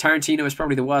 Tarantino is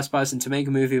probably the worst person to make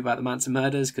a movie about the Manson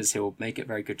murders because he'll make it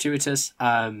very gratuitous.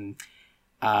 And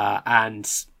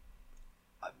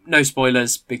no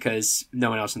spoilers because no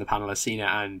one else on the panel has seen it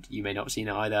and you may not have seen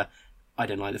it either. I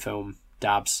didn't like the film,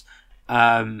 dabs.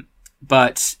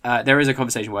 But there is a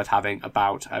conversation worth having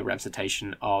about a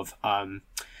representation of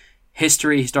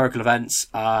historical events,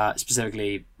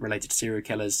 specifically related to serial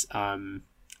killers on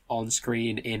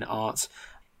screen in art.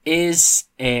 Is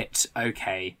it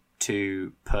okay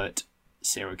to put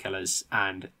serial killers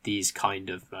and these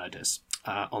kind of murders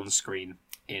on screen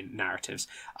in narratives?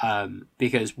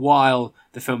 Because while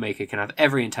the filmmaker can have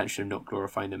every intention of not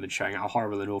glorifying them and showing how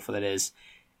horrible and awful it is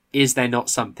there not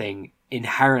something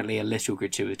inherently a little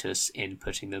gratuitous in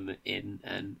putting them in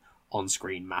an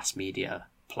on-screen mass media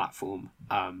platform,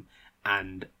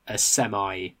 and a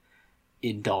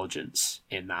semi-indulgence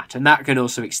in that? And that can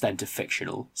also extend to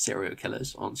fictional serial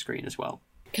killers on screen as well.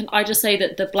 Can I just say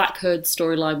that the Black Hood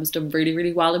storyline was done really,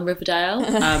 really well in Riverdale?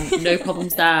 No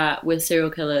problems there with serial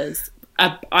killers.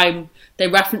 They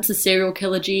reference the serial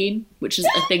killer gene, which is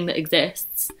a thing that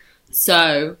exists.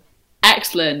 So,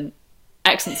 excellent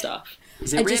stuff.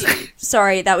 Is it really?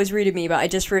 Sorry, that was rude of me, but I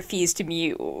just refuse to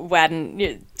mute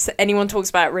when anyone talks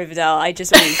about Riverdale. I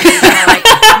just always do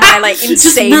my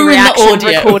insane reaction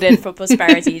recorded for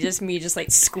posterity. Just me just like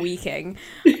squeaking.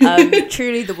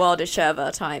 Truly the wildest show of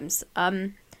our times.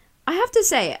 I have to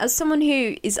say, as someone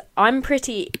I'm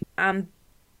pretty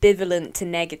ambivalent to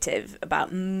negative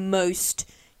about most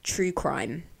true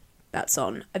crime that's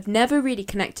on. I've never really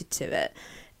connected to it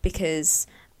because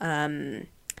I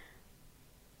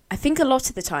think a lot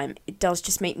of the time it does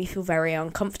just make me feel very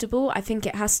uncomfortable. I think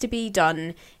it has to be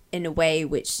done in a way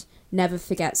which never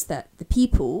forgets that the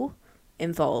people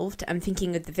involved, I'm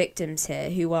thinking of the victims here,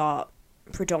 who are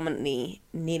predominantly,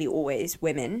 nearly always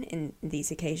women in these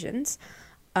occasions,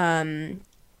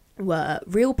 were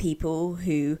real people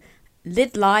who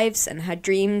lived lives and had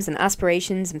dreams and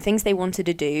aspirations and things they wanted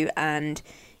to do, and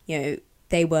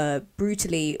they were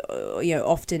brutally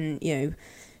often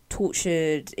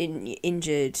tortured,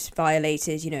 injured,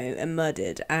 violated, and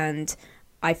murdered. And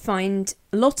I find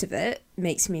a lot of it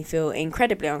makes me feel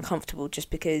incredibly uncomfortable, just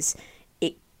because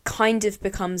it kind of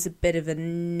becomes a bit of a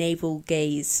navel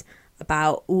gaze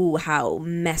about how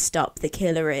messed up the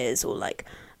killer is, or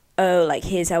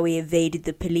here's how he evaded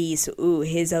the police, or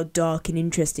here's how dark and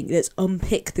interesting, let's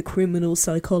unpick the criminal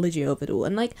psychology of it all.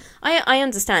 And I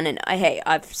understand, and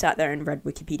I've sat there and read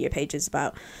Wikipedia pages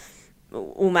about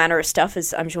all manner of stuff,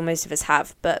 as I'm sure most of us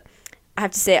have, but I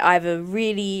have to say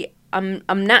I'm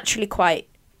naturally quite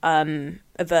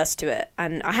averse to it,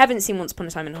 and I haven't seen Once Upon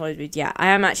a Time in Hollywood yet. I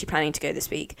am actually planning to go this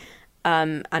week,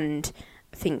 and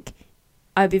I think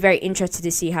I'd be very interested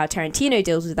to see how Tarantino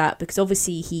deals with that, because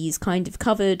obviously he's kind of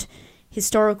covered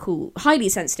highly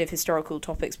sensitive historical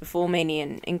topics before, mainly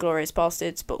in Inglourious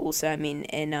Bastards, but also,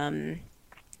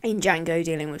 in Django,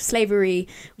 dealing with slavery,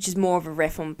 which is more of a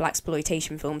riff on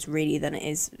blaxploitation films, really, than it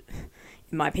is,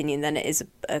 in my opinion, than it is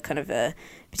a kind of a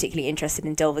particularly interested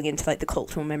in delving into the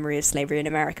cultural memory of slavery in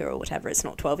America or whatever. It's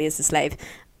not 12 Years a Slave.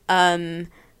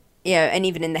 and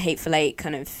even in The Hateful Eight,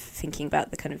 kind of thinking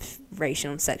about the kind of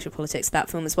racial and sexual politics of that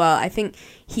film as well, I think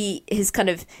his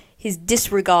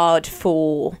disregard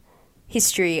for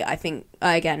history, I think,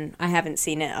 again, I haven't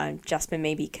seen it. Jasper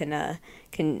maybe can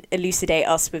elucidate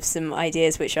us with some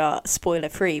ideas which are spoiler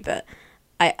free, but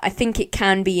I think it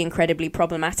can be incredibly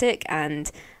problematic,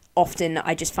 and often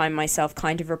I just find myself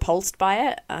kind of repulsed by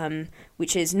it,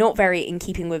 which is not very in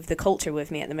keeping with the culture with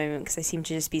me at the moment, because I seem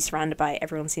to just be surrounded by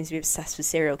everyone seems to be obsessed with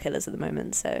serial killers at the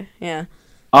moment. So yeah,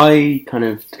 I kind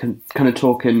of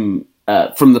talk in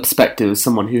from the perspective of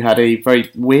someone who had a very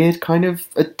weird kind of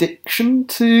addiction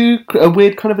I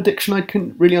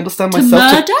couldn't really understand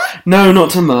myself. To murder? No, not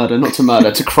to murder.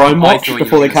 To Crimewatch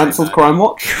before they cancelled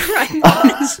Crimewatch.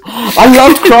 I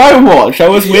loved Crimewatch. I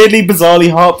was weirdly,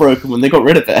 bizarrely heartbroken when they got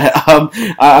rid of it.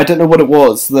 I don't know what it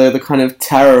was. The kind of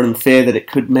terror and fear that it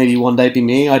could maybe one day be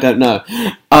me. I don't know.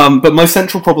 But my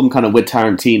central problem kind of with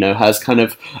Tarantino has kind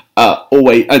of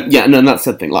always... and that's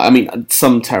the thing. Like, I mean,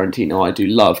 some Tarantino I do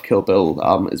love. Kill Bill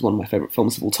is one of my favourite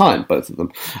films of all time, both of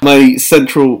them. My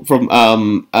central from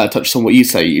touches on what you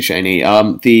say, Eugenie,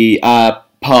 the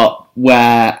part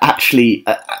where actually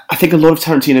I think a lot of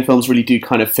Tarantino films really do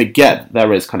kind of forget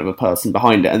there is kind of a person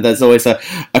behind it, and there's always a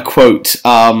quote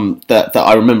that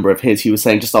I remember of his. He was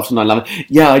saying just after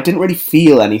 9/11, I didn't really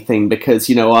feel anything because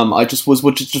I just was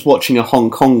just watching a Hong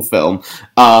Kong film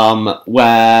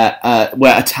where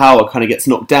a tower kind of gets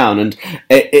knocked down, and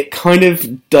it kind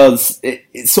of does it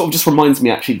sort of just reminds me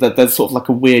actually that there's sort of like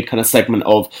a weird kind of segment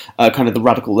of kind of the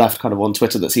radical left kind of on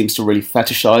Twitter that seems to really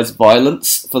fetishize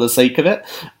violence for the sake of it.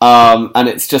 And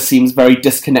it just seems very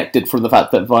disconnected from the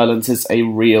fact that violence is a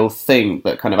real thing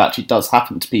that kind of actually does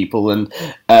happen to people, and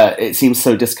it seems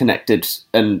so disconnected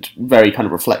and very kind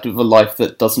of reflective of a life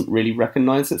that doesn't really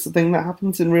recognise it's a thing that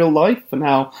happens in real life and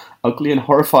how ugly and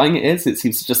horrifying it is. It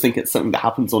seems to just think it's something that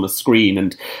happens on a screen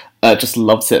and just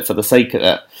loves it for the sake of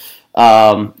it.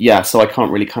 So I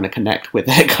can't really kind of connect with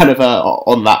it kind of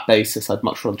on that basis. I'd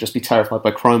much rather just be terrified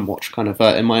by Crimewatch kind of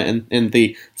in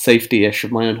the safety-ish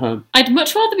of my own home. I'd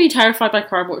much rather be terrified by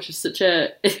Crimewatch is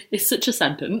such a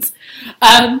sentence.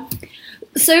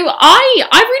 So I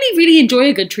really, really enjoy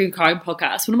a good true crime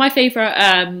podcast. One of my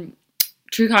favourite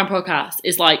true crime podcasts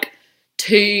is like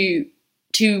two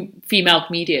female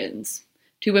comedians,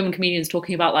 two women comedians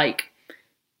talking about like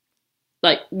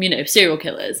serial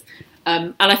killers.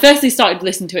 And I firstly started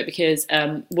listening to it because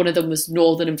one of them was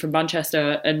northern and from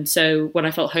Manchester, and so when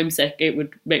I felt homesick, it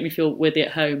would make me feel weirdly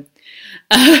at home.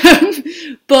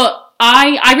 But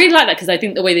I really like that because I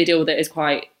think the way they deal with it is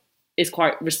quite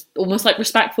almost like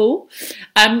respectful.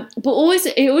 But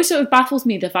it always sort of baffles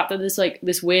me the fact that there's like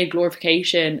this weird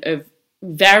glorification of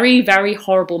very, very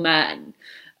horrible men.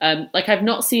 I've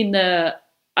not seen because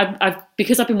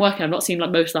I've been working, I've not seen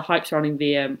like most of the hype surrounding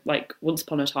the like Once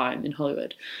Upon a Time in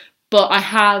Hollywood. But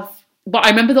I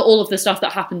remember that all of the stuff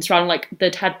that happened around like the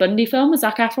Ted Bundy film with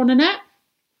Zac Efron in it.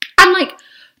 And like,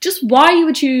 just why you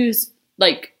would choose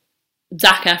like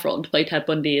Zac Efron to play Ted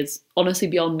Bundy is honestly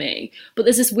beyond me. But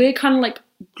there's this weird kind of like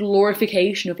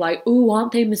glorification of like, oh,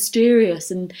 aren't they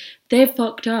mysterious? And they've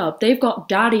fucked up. They've got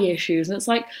daddy issues. And it's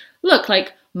like, look,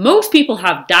 like most people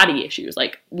have daddy issues.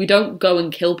 Like we don't go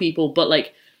and kill people, but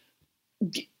like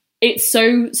it's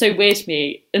so weird to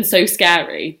me and so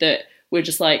scary that we're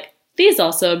just like, these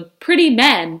are some pretty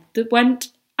men that went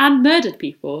and murdered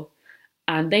people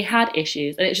and they had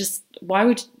issues. And it's just, why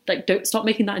would, like, don't stop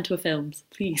making that into a film,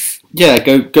 please. Yeah,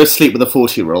 go sleep with a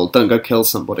 40-year-old. Don't go kill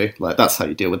somebody. Like, that's how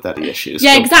you deal with daddy issues.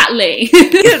 Yeah, exactly.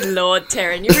 Good Lord,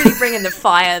 Tyron, you're really bringing the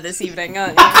fire this evening,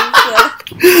 aren't you?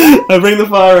 I bring the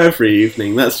fire every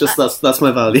evening. That's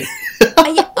my value.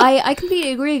 I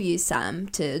completely agree with you, Sam,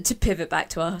 to pivot back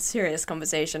to our serious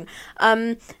conversation.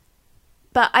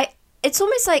 But it's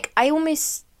almost like I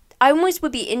almost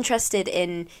would be interested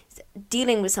in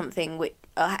dealing with something,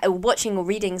 watching or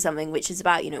reading something which is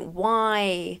about,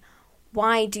 why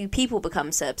do people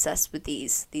become so obsessed with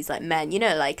these like men?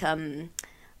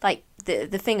 Like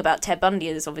the thing about Ted Bundy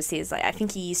is like I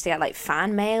think he used to get like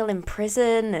fan mail in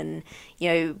prison, and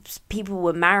people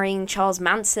were marrying Charles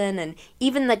Manson, and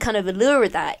even the kind of allure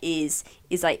of that is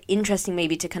like interesting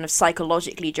maybe to kind of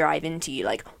psychologically drive into you,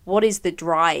 like what is the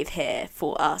drive here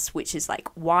for us, which is like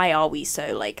why are we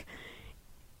so like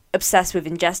obsessed with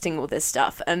ingesting all this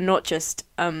stuff, and not just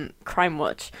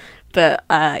Crimewatch, but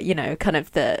kind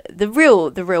of the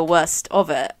real worst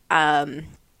of it.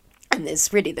 And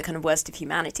it's really the kind of worst of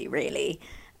humanity, really.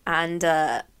 And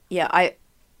I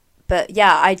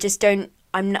just don't.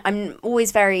 I'm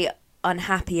always very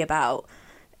unhappy about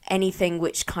anything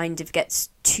which kind of gets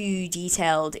too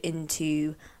detailed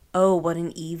into oh, what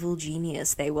an evil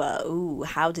genius they were. Ooh,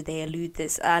 how did they elude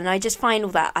this? And I just find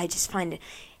all that,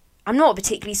 I'm not a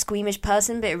particularly squeamish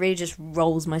person, but it really just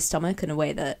rolls my stomach in a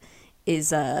way that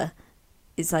is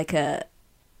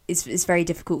very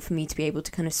difficult for me to be able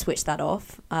to kind of switch that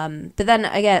off. But then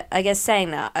I guess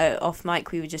saying that, off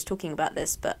mic we were just talking about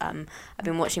this, but I've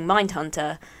been watching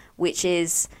Mindhunter, which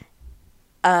is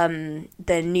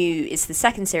it's the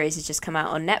second series has just come out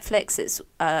on Netflix. It's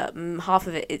half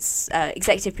of it's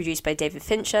executive produced by David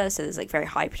Fincher, so there's like very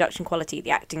high production quality. The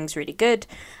acting's really good,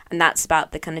 and that's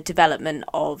about the kind of development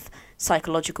of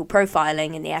psychological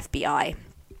profiling in the FBI.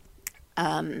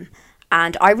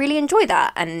 And I really enjoy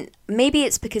that, and maybe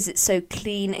it's because it's so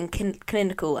clean and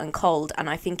clinical and cold, and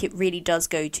I think it really does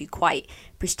go to quite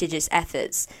prestigious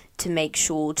efforts to make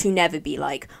sure to never be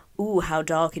like, ooh, how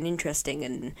dark and interesting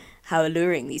and how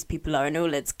alluring these people are, and oh,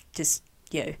 let's just,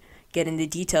 get in the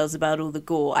details about all the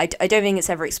gore. I don't think it's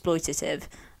ever exploitative.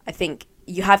 I think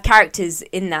you have characters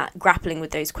in that grappling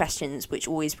with those questions, which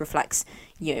always reflects,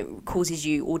 causes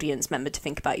you, audience member, to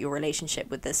think about your relationship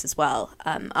with this as well.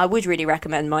 I would really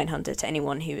recommend Mindhunter to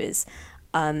anyone who is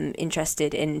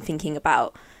interested in thinking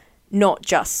about, not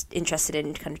just interested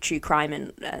in kind of true crime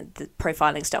and the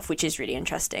profiling stuff, which is really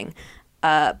interesting,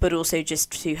 but also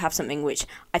just to have something which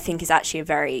I think is actually a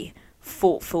very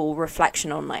thoughtful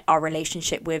reflection on like our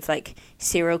relationship with like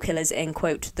serial killers, in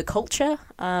quote, the culture.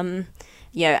 And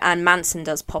Manson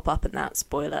does pop up in that,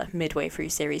 spoiler, midway through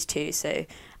series 2. So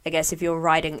I guess if you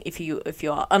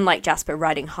are unlike Jasper,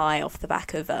 riding high off the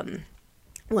back of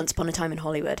Once Upon a Time in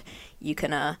Hollywood, you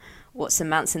can watch some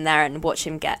Manson there and watch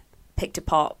him get picked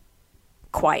apart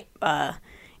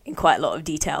in quite a lot of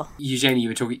detail. Eugenie, you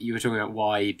were talking about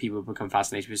why people become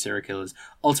fascinated with serial killers.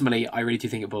 Ultimately, I really do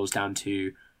think it boils down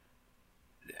to,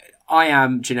 I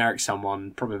am generic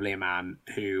someone, probably a man,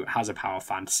 who has a power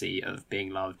fantasy of being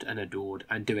loved and adored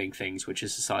and doing things which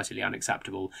is societally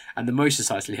unacceptable. And the most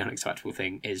societally unacceptable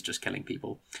thing is just killing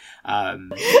people.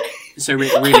 So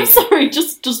really... I'm sorry,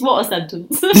 just what a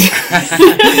sentence.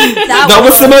 that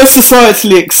was the most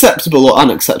societally acceptable or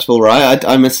unacceptable, right?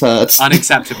 I misheard.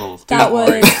 Unacceptable.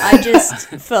 I just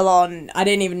full on, I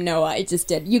didn't even know what I just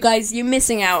did. You guys, you're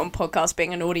missing out on podcast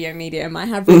being an audio medium. I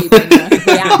have really been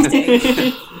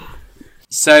reacting.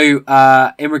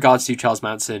 So, in regards to Charles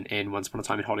Manson in Once Upon a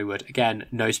Time in Hollywood, again,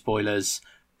 no spoilers,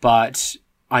 but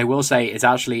I will say it's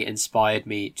actually inspired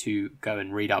me to go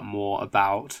and read up more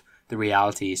about the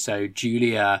reality. So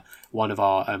Julia, one of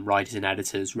our writers and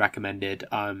editors, recommended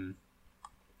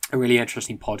a really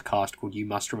interesting podcast called You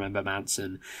Must Remember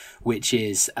Manson, which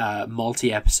is a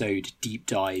multi-episode deep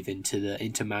dive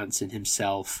into Manson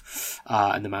himself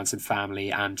and the Manson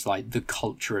family and like the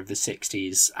culture of the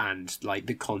 60s and like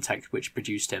the context which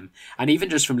produced him. And even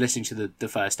just from listening to the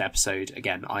first episode,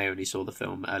 again, I only saw the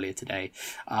film earlier today,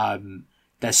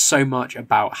 there's so much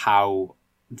about how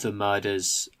the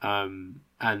murders and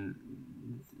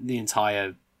the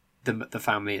entire the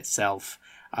family itself,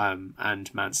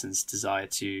 and Manson's desire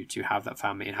to have that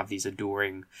family and have these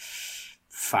adoring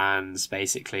fans,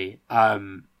 basically,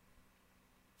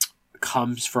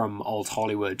 comes from old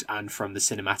Hollywood and from the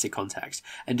cinematic context,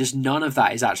 and just none of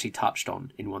that is actually touched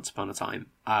on in Once Upon a Time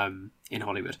in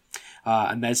Hollywood.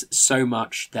 And there's so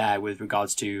much there with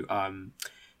regards to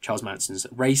Charles Manson's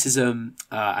racism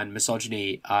and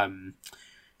misogyny.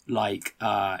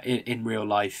 In real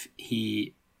life,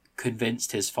 he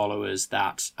convinced his followers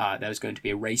that there was going to be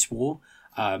a race war,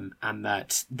 and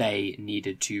that they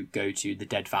needed to go to the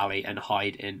Dead Valley and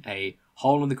hide in a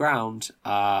hole in the ground,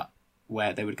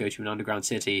 where they would go to an underground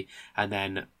city, and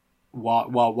then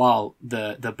while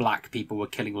the black people were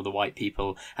killing all the white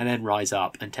people, and then rise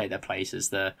up and take their place as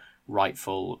the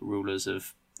rightful rulers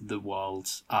of the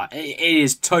world. It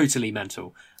is totally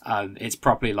mental. It's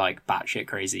probably like batshit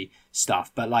crazy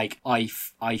stuff, but like I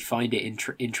find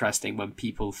it interesting when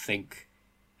people think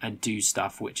and do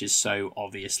stuff which is so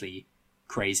obviously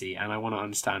crazy, and I want to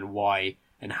understand why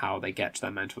and how they get to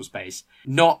their mental space.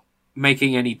 Not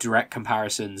making any direct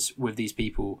comparisons with these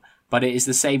people, but it is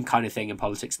the same kind of thing in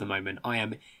politics at the moment. I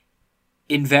am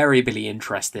invariably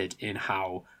interested in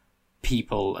how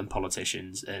people and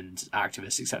politicians and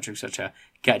activists, etc.,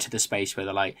 get to the space where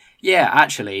they're like, yeah,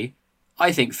 actually,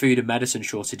 I think food and medicine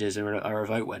shortages are a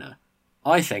vote winner.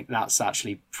 I think that's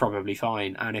actually probably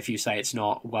fine. And if you say it's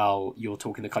not, well, you're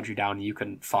talking the country down and you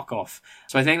can fuck off.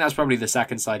 So I think that's probably the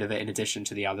second side of it, in addition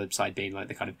to the other side being like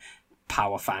the kind of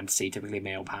power fantasy, typically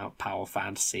male power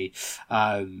fantasy.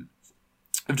 I'm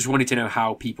just wanting to know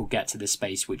how people get to this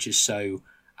space, which is so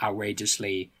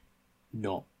outrageously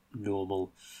not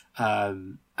normal.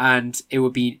 And it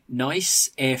would be nice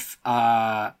if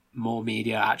more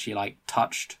media actually like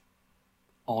touched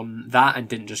on that and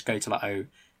didn't just go to like, oh,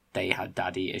 they had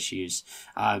daddy issues.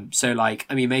 So like,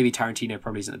 I mean, maybe Tarantino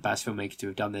probably isn't the best filmmaker to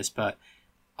have done this, but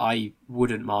I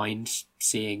wouldn't mind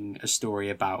seeing a story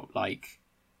about like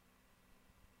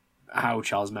how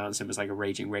Charles Manson was like a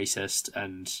raging racist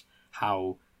and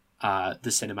how the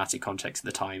cinematic context at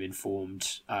the time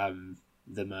informed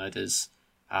the murders.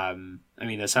 I mean,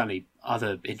 there's certainly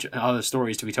other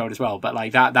stories to be told as well, but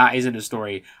like that isn't a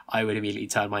story I would immediately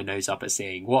turn my nose up at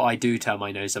seeing. What I do turn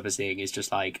my nose up at seeing is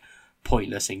just like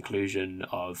pointless inclusion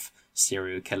of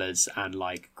serial killers and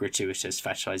like gratuitous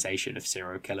fetishization of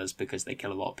serial killers because they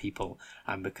kill a lot of people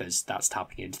and because that's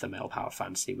tapping into the male power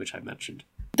fantasy, which I mentioned.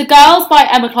 The Girls by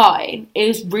Emma Cline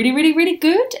is really, really, really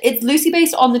good. It's loosely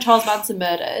based on the Charles Manson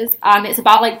murders, and it's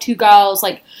about like two girls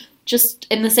like just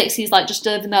in the 60s, like just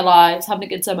living their lives, having a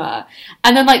good summer,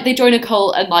 and then like they join a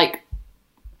cult, and like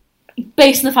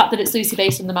based on the fact that it's loosely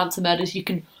based on the Manson murders, you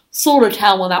can sort of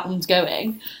tell where that one's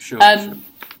going. Sure.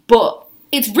 But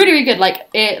it's really, really good. Like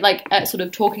it, sort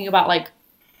of talking about like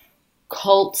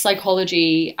cult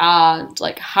psychology and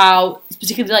like how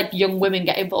particularly like young women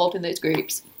get involved in those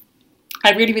groups.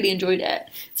 I really, really enjoyed it.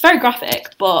 It's very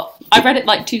graphic, but I read it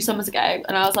like 2 summers ago,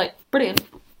 and I was like, brilliant.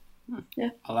 Yeah,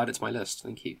 I'll add it to my list.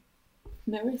 Thank you.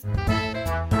 No worries.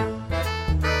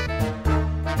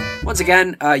 Once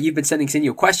again, you've been sending in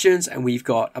your questions, and we've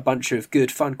got a bunch of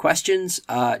good, fun questions.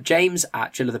 James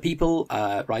at Jill of the People,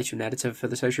 writer and editor for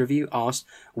the Social Review, asked,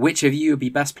 which of you would be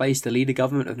best placed to lead a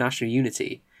government of national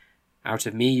unity? Out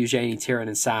of me, Eugenie, Tyron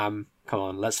and Sam, come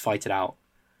on, let's fight it out.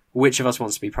 Which of us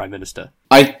wants to be Prime Minister?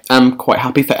 I am quite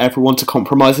happy for everyone to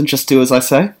compromise and just do as I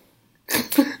say.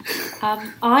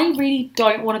 I really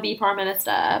don't want to be Prime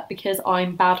Minister because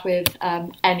I'm bad with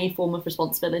any form of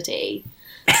responsibility.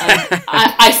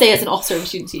 I say as an officer of the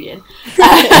Students Union.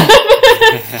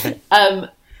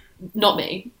 Not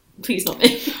me. Please, not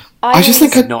me. I just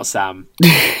think not Sam.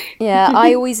 Yeah,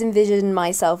 I always envisioned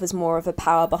myself as more of a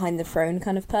power behind the throne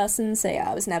kind of person. So yeah,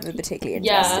 I was never particularly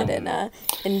interested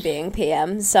in being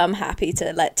PM. So I'm happy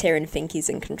to let Tyron think he's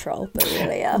in control. But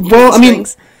really, well, I mean,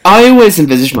 I always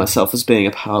envisaged myself as being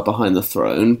a power behind the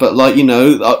throne. But like, you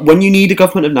know, when you need a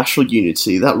government of national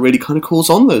unity, that really kind of calls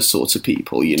on those sorts of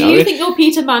people. You know, do you think you're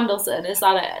Peter Mandelson? Is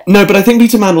that it? No, but I think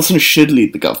Peter Mandelson should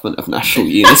lead the government of national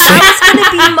unity. That's going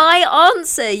to be my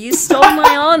answer. You stole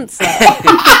my answer.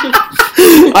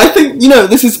 I think, you know,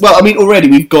 this is, well, I mean, already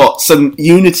we've got some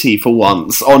unity for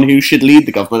once on who should lead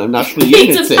the government of national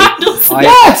unity.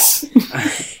 Yes!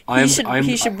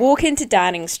 He should walk into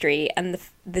Downing Street and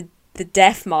the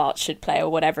Death March should play, or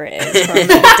whatever it is, from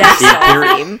the Death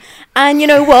Star theme. And you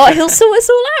know what? He'll sort us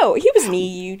all out. He was an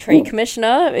EU Trade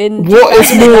Commissioner in... What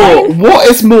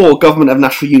is more government of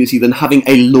national unity than having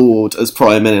a lord as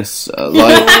Prime Minister?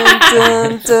 Like...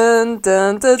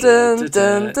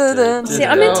 See,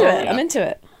 I'm into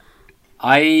it.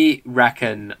 I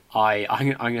reckon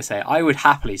I'm going to say I would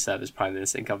happily serve as Prime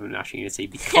Minister in government of national unity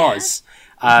because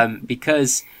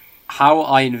how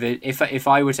if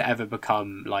I were to ever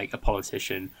become like a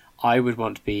politician, I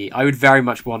would very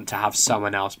much want to have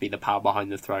someone else be the power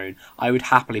behind the throne. I would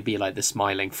happily be like the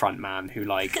smiling front man who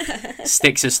like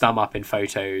sticks his thumb up in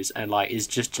photos and like is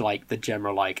just like the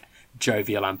general like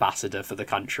jovial ambassador for the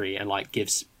country and like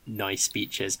gives nice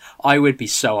speeches. I would be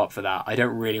so up for that. I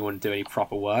don't really want to do any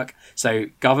proper work. So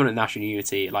government of national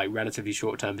unity, like relatively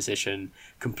short-term position,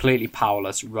 completely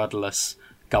powerless, rudderless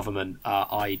government,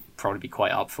 I'd probably be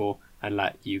quite up for, and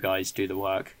let you guys do the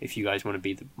work. If you guys want to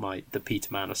be the Peter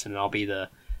Mandelson, and I'll be the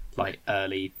like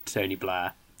early Tony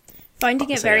Blair. Finding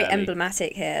it very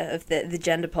emblematic here of the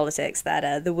gender politics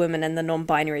that the woman and the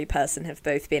non-binary person have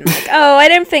both been like, oh, I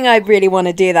don't think I really want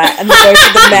to do that, and both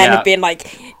of the men have been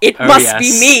like, it must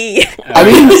be me. I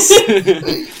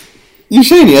mean,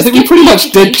 Eugenie, I think we pretty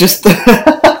much did just...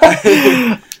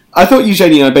 I thought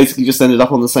Eugenie and I basically just ended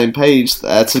up on the same page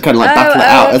there to kind of like battle it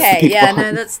out as the people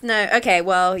behind. Okay,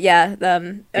 well, yeah,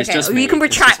 okay, well, you can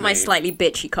retract my slightly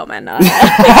bitchy comment.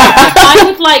 I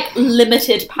would like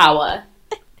limited power.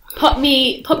 Put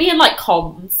me in like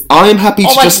comms. I'm happy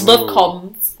to just love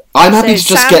comms. I'm happy to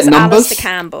just get numbers. Alistair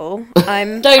Campbell.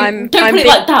 Don't put it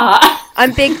like that.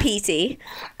 I'm Big Petey.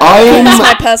 That's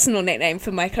my personal nickname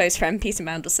for my close friend Peter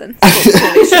Mandelson.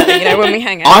 You know, when we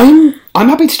hang out. I'm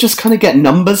happy to just kind of get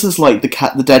numbers as like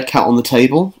the dead cat on the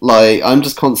table. Like I'm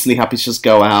just constantly happy to just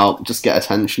go out, just get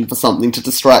attention for something to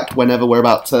distract whenever we're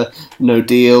about to no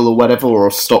deal or whatever,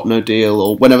 or stop no deal,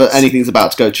 or whenever anything's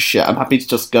about to go to shit. I'm happy to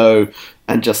just go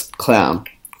and just clown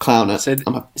it.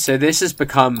 So this has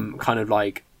become kind of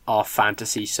like our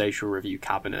fantasy social review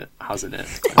cabinet, hasn't it?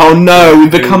 Oh no, we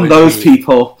become those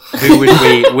people. Who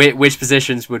would we? Which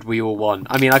positions would we all want?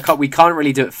 I mean, we can't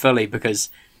really do it fully because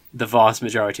the vast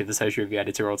majority of the social review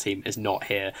editorial team is not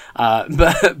here.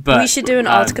 But we should do an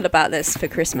article about this for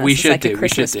Christmas. We should like a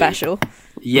Christmas special.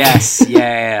 Yes,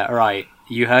 yeah, right.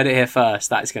 You heard it here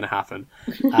first. That is going to happen.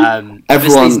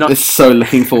 Everyone is so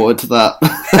looking forward to that.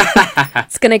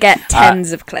 It's going to get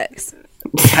tens of clicks.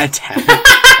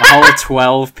 A whole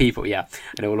 12 people, yeah,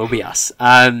 and it will all be us.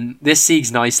 This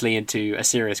segues nicely into a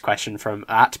serious question from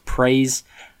Praise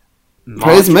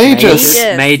Magus.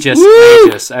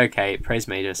 Okay, Praise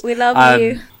Magus. We love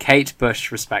you. Kate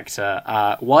Bush,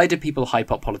 respecter. Why do people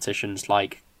hype up politicians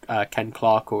like Ken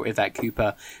Clarke or Yvette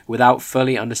Cooper without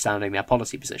fully understanding their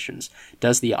policy positions?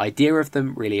 Does the idea of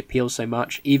them really appeal so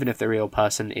much, even if the real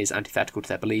person is antithetical to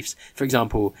their beliefs? For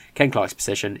example, Ken Clarke's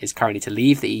position is currently to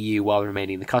leave the EU while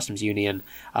remaining in the customs union,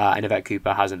 and Yvette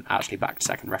Cooper hasn't actually backed a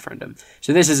second referendum.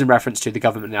 So this is in reference to the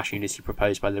government national unity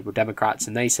proposed by Liberal Democrats,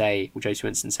 and they say, Josie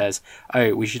Winston says,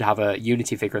 we should have a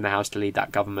unity figure in the House to lead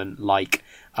that government like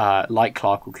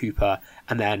Clarke or Cooper,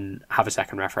 and then have a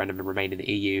second referendum and remain in the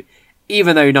EU,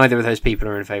 even though neither of those people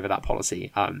are in favour of that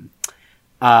policy.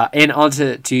 In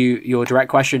answer to your direct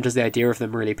question, does the idea of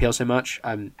them really appeal so much?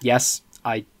 Yes,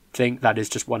 I think that is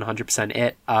just 100%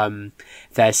 it.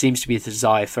 There seems to be the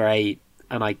desire for and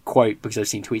I quote because I've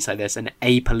seen tweets like this, an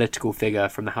apolitical figure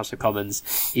from the House of Commons,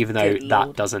 even though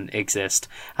that doesn't exist.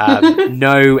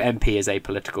 No MP is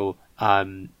apolitical.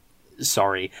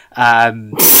 Sorry.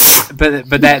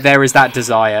 But there is that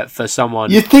desire for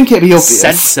someone. You'd think it'd be obvious.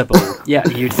 Sensible. Yeah,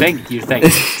 you'd think.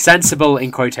 Sensible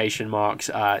in quotation marks,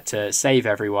 to save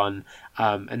everyone.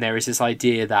 And there is this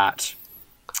idea that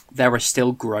there are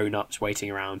still grown-ups waiting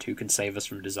around who can save us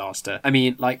from disaster. I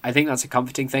mean, I think that's a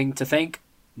comforting thing to think.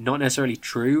 Not necessarily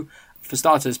true. For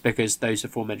starters, because those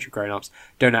aforementioned grown-ups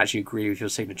don't actually agree with your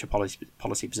signature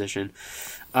policy position.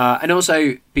 And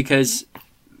also because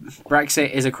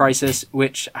Brexit is a crisis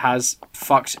which has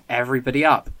fucked everybody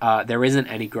up. There isn't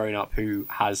any grown-up who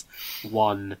has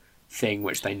one thing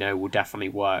which they know will definitely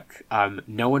work.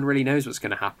 No one really knows what's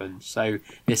going to happen. So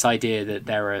this idea that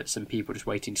there are some people just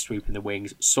waiting to swoop in the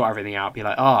wings, sort everything out, be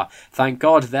like, thank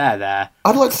God they're there.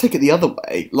 I'd like to take it the other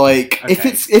way.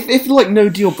 If no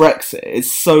deal Brexit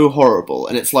is so horrible,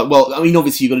 and it's well, I mean,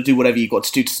 obviously you've got to do whatever you've got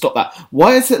to do to stop that.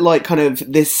 Why is it kind of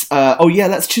this,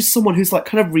 let's choose someone who's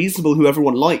kind of reasonable, who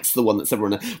everyone likes, the one that's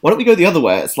everyone... Why don't we go the other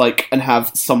way? It's and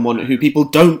have someone who people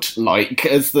don't like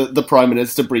as the Prime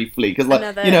Minister briefly, because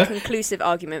Another conclusive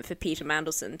argument for Peter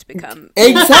Mandelson to become...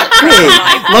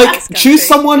 Exactly! Choose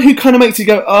someone who kind of makes you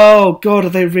go, oh god, are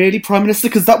they really Prime Minister?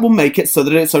 Because that will make it so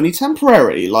that it's only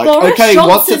temporary. Boris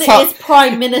Johnson is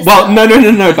Prime Minister. Well,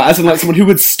 no, but as in someone who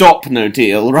would stop No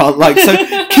Deal, right?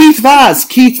 So Keith Vaz,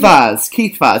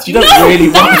 you don't really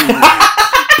want...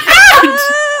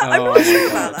 I'm not sure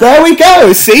about that. There we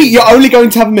go. See, you're only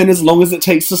going to have him in as long as it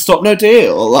takes to stop No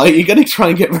Deal. You're going to try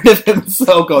and get rid of him.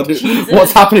 Oh god, Jesus.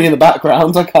 What's happening in the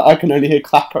background? I can only hear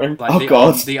clappering.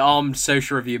 God, the armed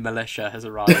social review militia has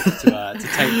arrived to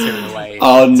take Tyron away.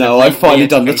 Oh no, I've finally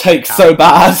done the take so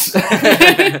bad.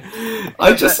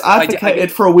 I just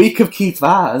advocated for a week of Keith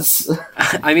Vaz.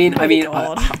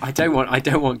 I don't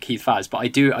want Keith Vaz, but I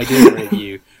do agree with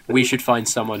you. We should find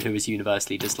someone who is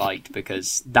universally disliked,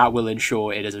 because that will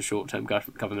ensure it is a short-term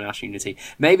government national unity.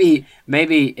 Maybe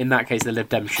in that case the Lib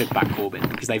Dems should back Corbyn,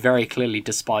 because they very clearly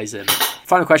despise him.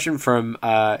 Final question from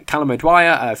Callum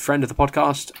O'Dwyer, a friend of the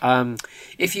podcast.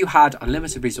 If you had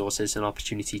unlimited resources and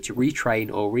opportunity to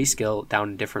retrain or reskill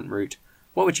down a different route,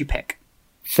 what would you pick?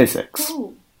 Physics.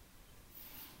 Ooh.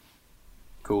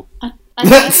 Cool.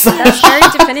 That's very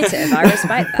definitive. I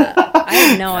respect that. I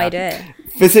have no idea.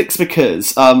 Physics,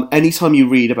 because anytime you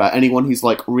read about anyone who's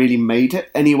really made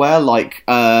it anywhere,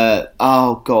 kind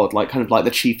of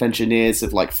the chief engineers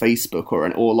of Facebook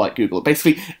or Google,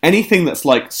 basically anything that's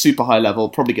super high level,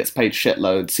 probably gets paid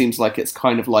shitload, seems like it's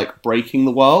kind of breaking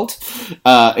the world.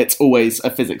 It's always a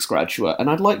physics graduate, and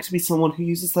I'd like to be someone who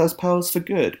uses those powers for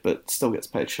good, but still gets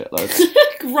paid shitloads.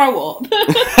 Grow up.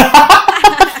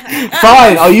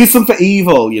 Fine, I'll use them for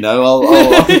evil.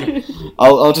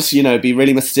 I'll just be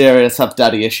really mysterious, have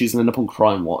daddy issues, and end up on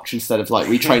Crimewatch instead of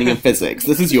retraining in physics.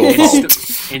 This is your fault.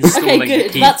 Installing okay,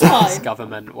 good. the That's fine.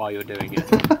 government while you're doing it.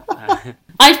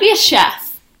 I'd be a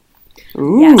chef.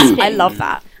 Ooh. Yes, I love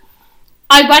that.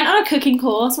 I went on a cooking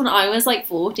course when I was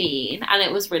 14, and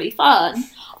it was really fun.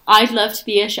 I'd love to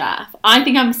be a chef. I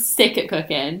think I'm sick at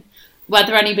cooking.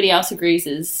 Whether anybody else agrees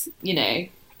is,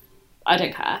 I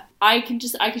don't care. I could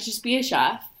just be a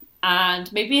chef,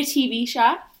 and maybe a TV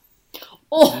chef.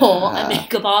 or a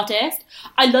makeup artist.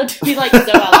 I'd love to be like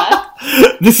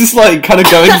Zoella. This is like kind of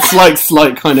going to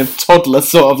like kind of toddler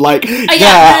sort of like,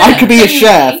 I could be a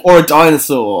chef or a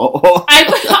dinosaur. Or...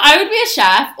 I would be a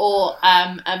chef or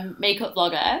a makeup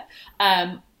vlogger,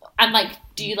 and like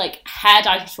do like hair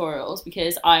dye tutorials,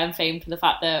 because I am famed for the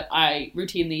fact that I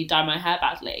routinely dye my hair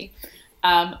badly.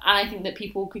 And I think that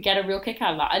people could get a real kick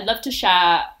out of that. I'd love to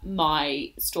share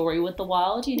my story with the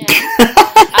world, you know.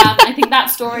 I think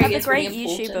that story is really important. You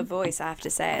have a great YouTuber voice, I have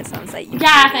to say. It sounds like you.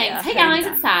 Yeah, thanks. Hey guys,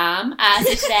 it's Sam.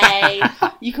 So today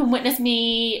you can witness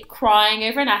me crying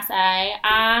over an essay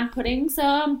and putting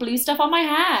some blue stuff on my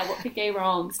hair. What could go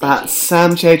wrong? That's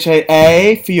Sam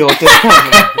JJA for your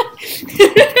discount.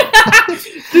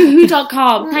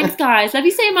 Boohoo.com. Thanks, guys. Love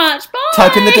you so much. Bye.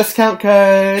 Type in the discount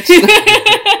code.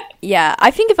 Yeah, I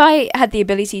think if I had the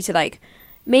ability to, like,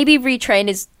 maybe retrain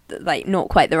is, like, not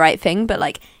quite the right thing, but,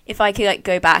 like, if I could, like,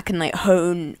 go back and, like,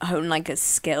 hone like, a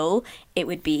skill, it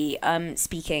would be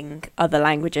speaking other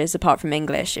languages apart from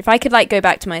English. If I could, like, go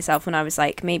back to myself when I was,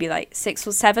 like, maybe, like, 6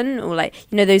 or 7, or, like,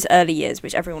 you know, those early years,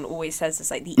 which everyone always says is,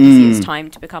 like, the easiest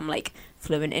time to become, like,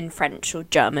 fluent in French or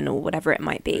German or whatever it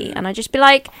might be. And I'd just be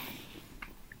like...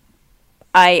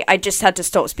 I just had to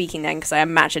stop speaking then, because I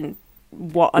imagine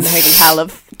what unholy hell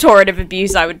of torrent of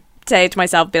abuse I would say to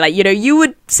myself, be like, you know, you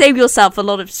would save yourself a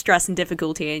lot of stress and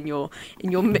difficulty in your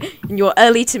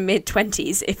early to mid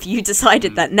 20s if you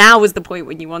decided that now was the point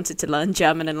when you wanted to learn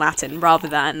German and Latin, rather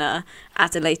than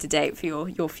at a later date for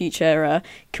your future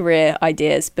career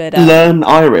ideas. But learn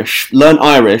Irish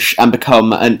and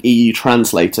become an EU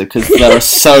translator, because there are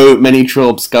so many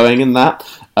jobs going in that.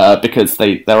 Because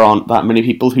there aren't that many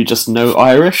people who just know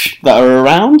Irish that are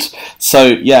around. So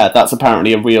yeah, that's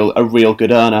apparently a real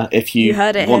good earner if you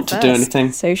want to do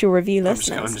anything. Social review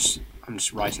listeners. I'm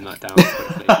just writing that down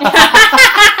quickly.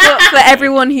 For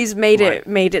everyone who's made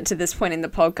it to this point in the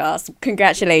podcast,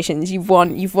 congratulations! You've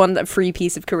won a free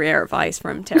piece of career advice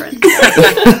from Terence.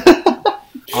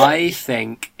 I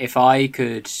think if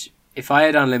I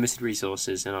had unlimited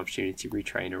resources and opportunity to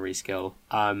retrain or reskill,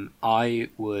 I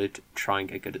would try and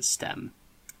get good at STEM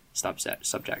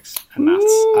subjects and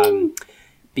maths.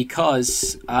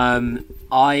 Because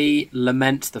I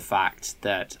lament the fact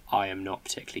that I am not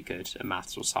particularly good at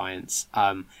maths or science.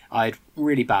 I had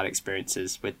really bad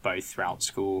experiences with both throughout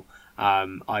school.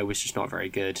 I was just not very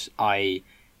good. I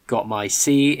got my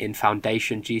C in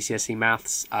foundation GCSE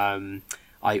maths.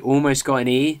 I almost got an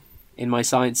E in my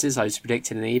sciences. I was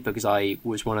predicted an E because I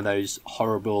was one of those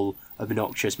horrible,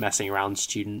 obnoxious, messing around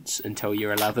students until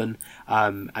year 11.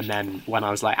 And then when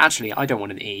I was like, actually, I don't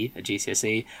want an E at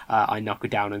GCSE, I knuckled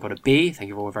down and got a B. Thank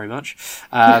you all very much.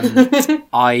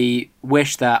 I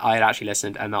wish that I had actually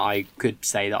listened and that I could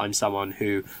say that I'm someone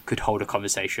who could hold a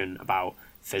conversation about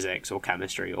physics or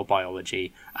chemistry or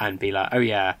biology and be like, oh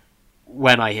yeah,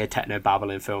 when I hear techno-babble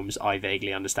in films, I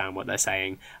vaguely understand what they're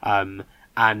saying.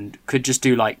 And could just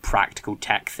do like practical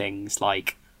tech things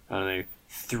like, I don't know,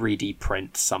 3D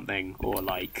print something, or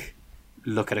like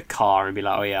look at a car and be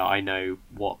like, oh yeah, I know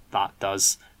what that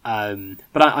does. But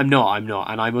I'm not,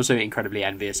 and I'm also incredibly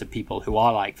envious of people who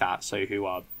are like that, so who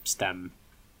are STEM,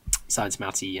 science,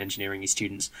 maths-y, engineering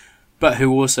students, but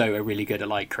who also are really good at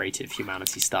like creative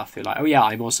humanities stuff. Who are like, oh yeah,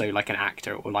 I'm also like an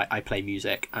actor, or like I play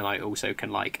music, and I also can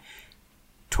like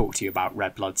talk to you about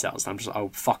red blood cells. And I'm just like, oh,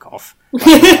 fuck off.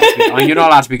 Like, you're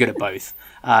not allowed to be good at both.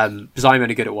 Because I'm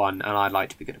only good at one, and I'd like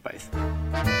to be good at both.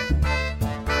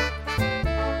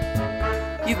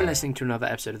 You've been listening to another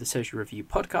episode of the Social Review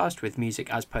podcast, with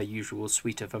music as per usual,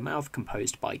 Sweet of a Mouth,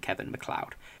 composed by Kevin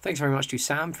MacLeod. Thanks very much to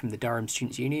Sam from the Durham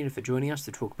Students Union for joining us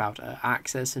to talk about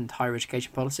access and higher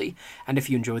education policy. And if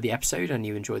you enjoyed the episode and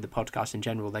you enjoyed the podcast in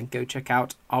general, then go check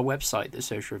out our website,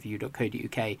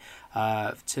 thesocialreview.co.uk,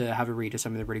 to have a read of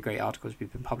some of the really great articles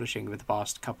we've been publishing over the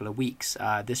past couple of weeks.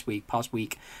 Past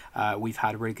week, we've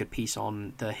had a really good piece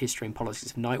on the history and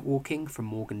politics of night walking from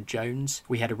Morgan Jones.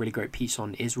 We had a really great piece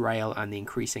on Israel and the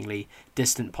increasingly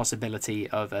distant possibility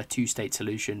of a two-state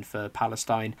solution for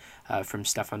Palestine from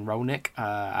Stefan Rolnick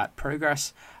at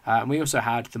Progress. And we also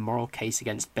had The Moral Case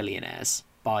Against Billionaires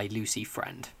by Lucy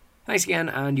Friend. Thanks again,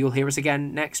 and you'll hear us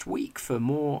again next week for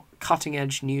more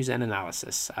cutting-edge news and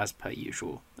analysis, as per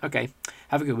usual. Okay,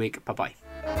 have a good week. Bye-bye.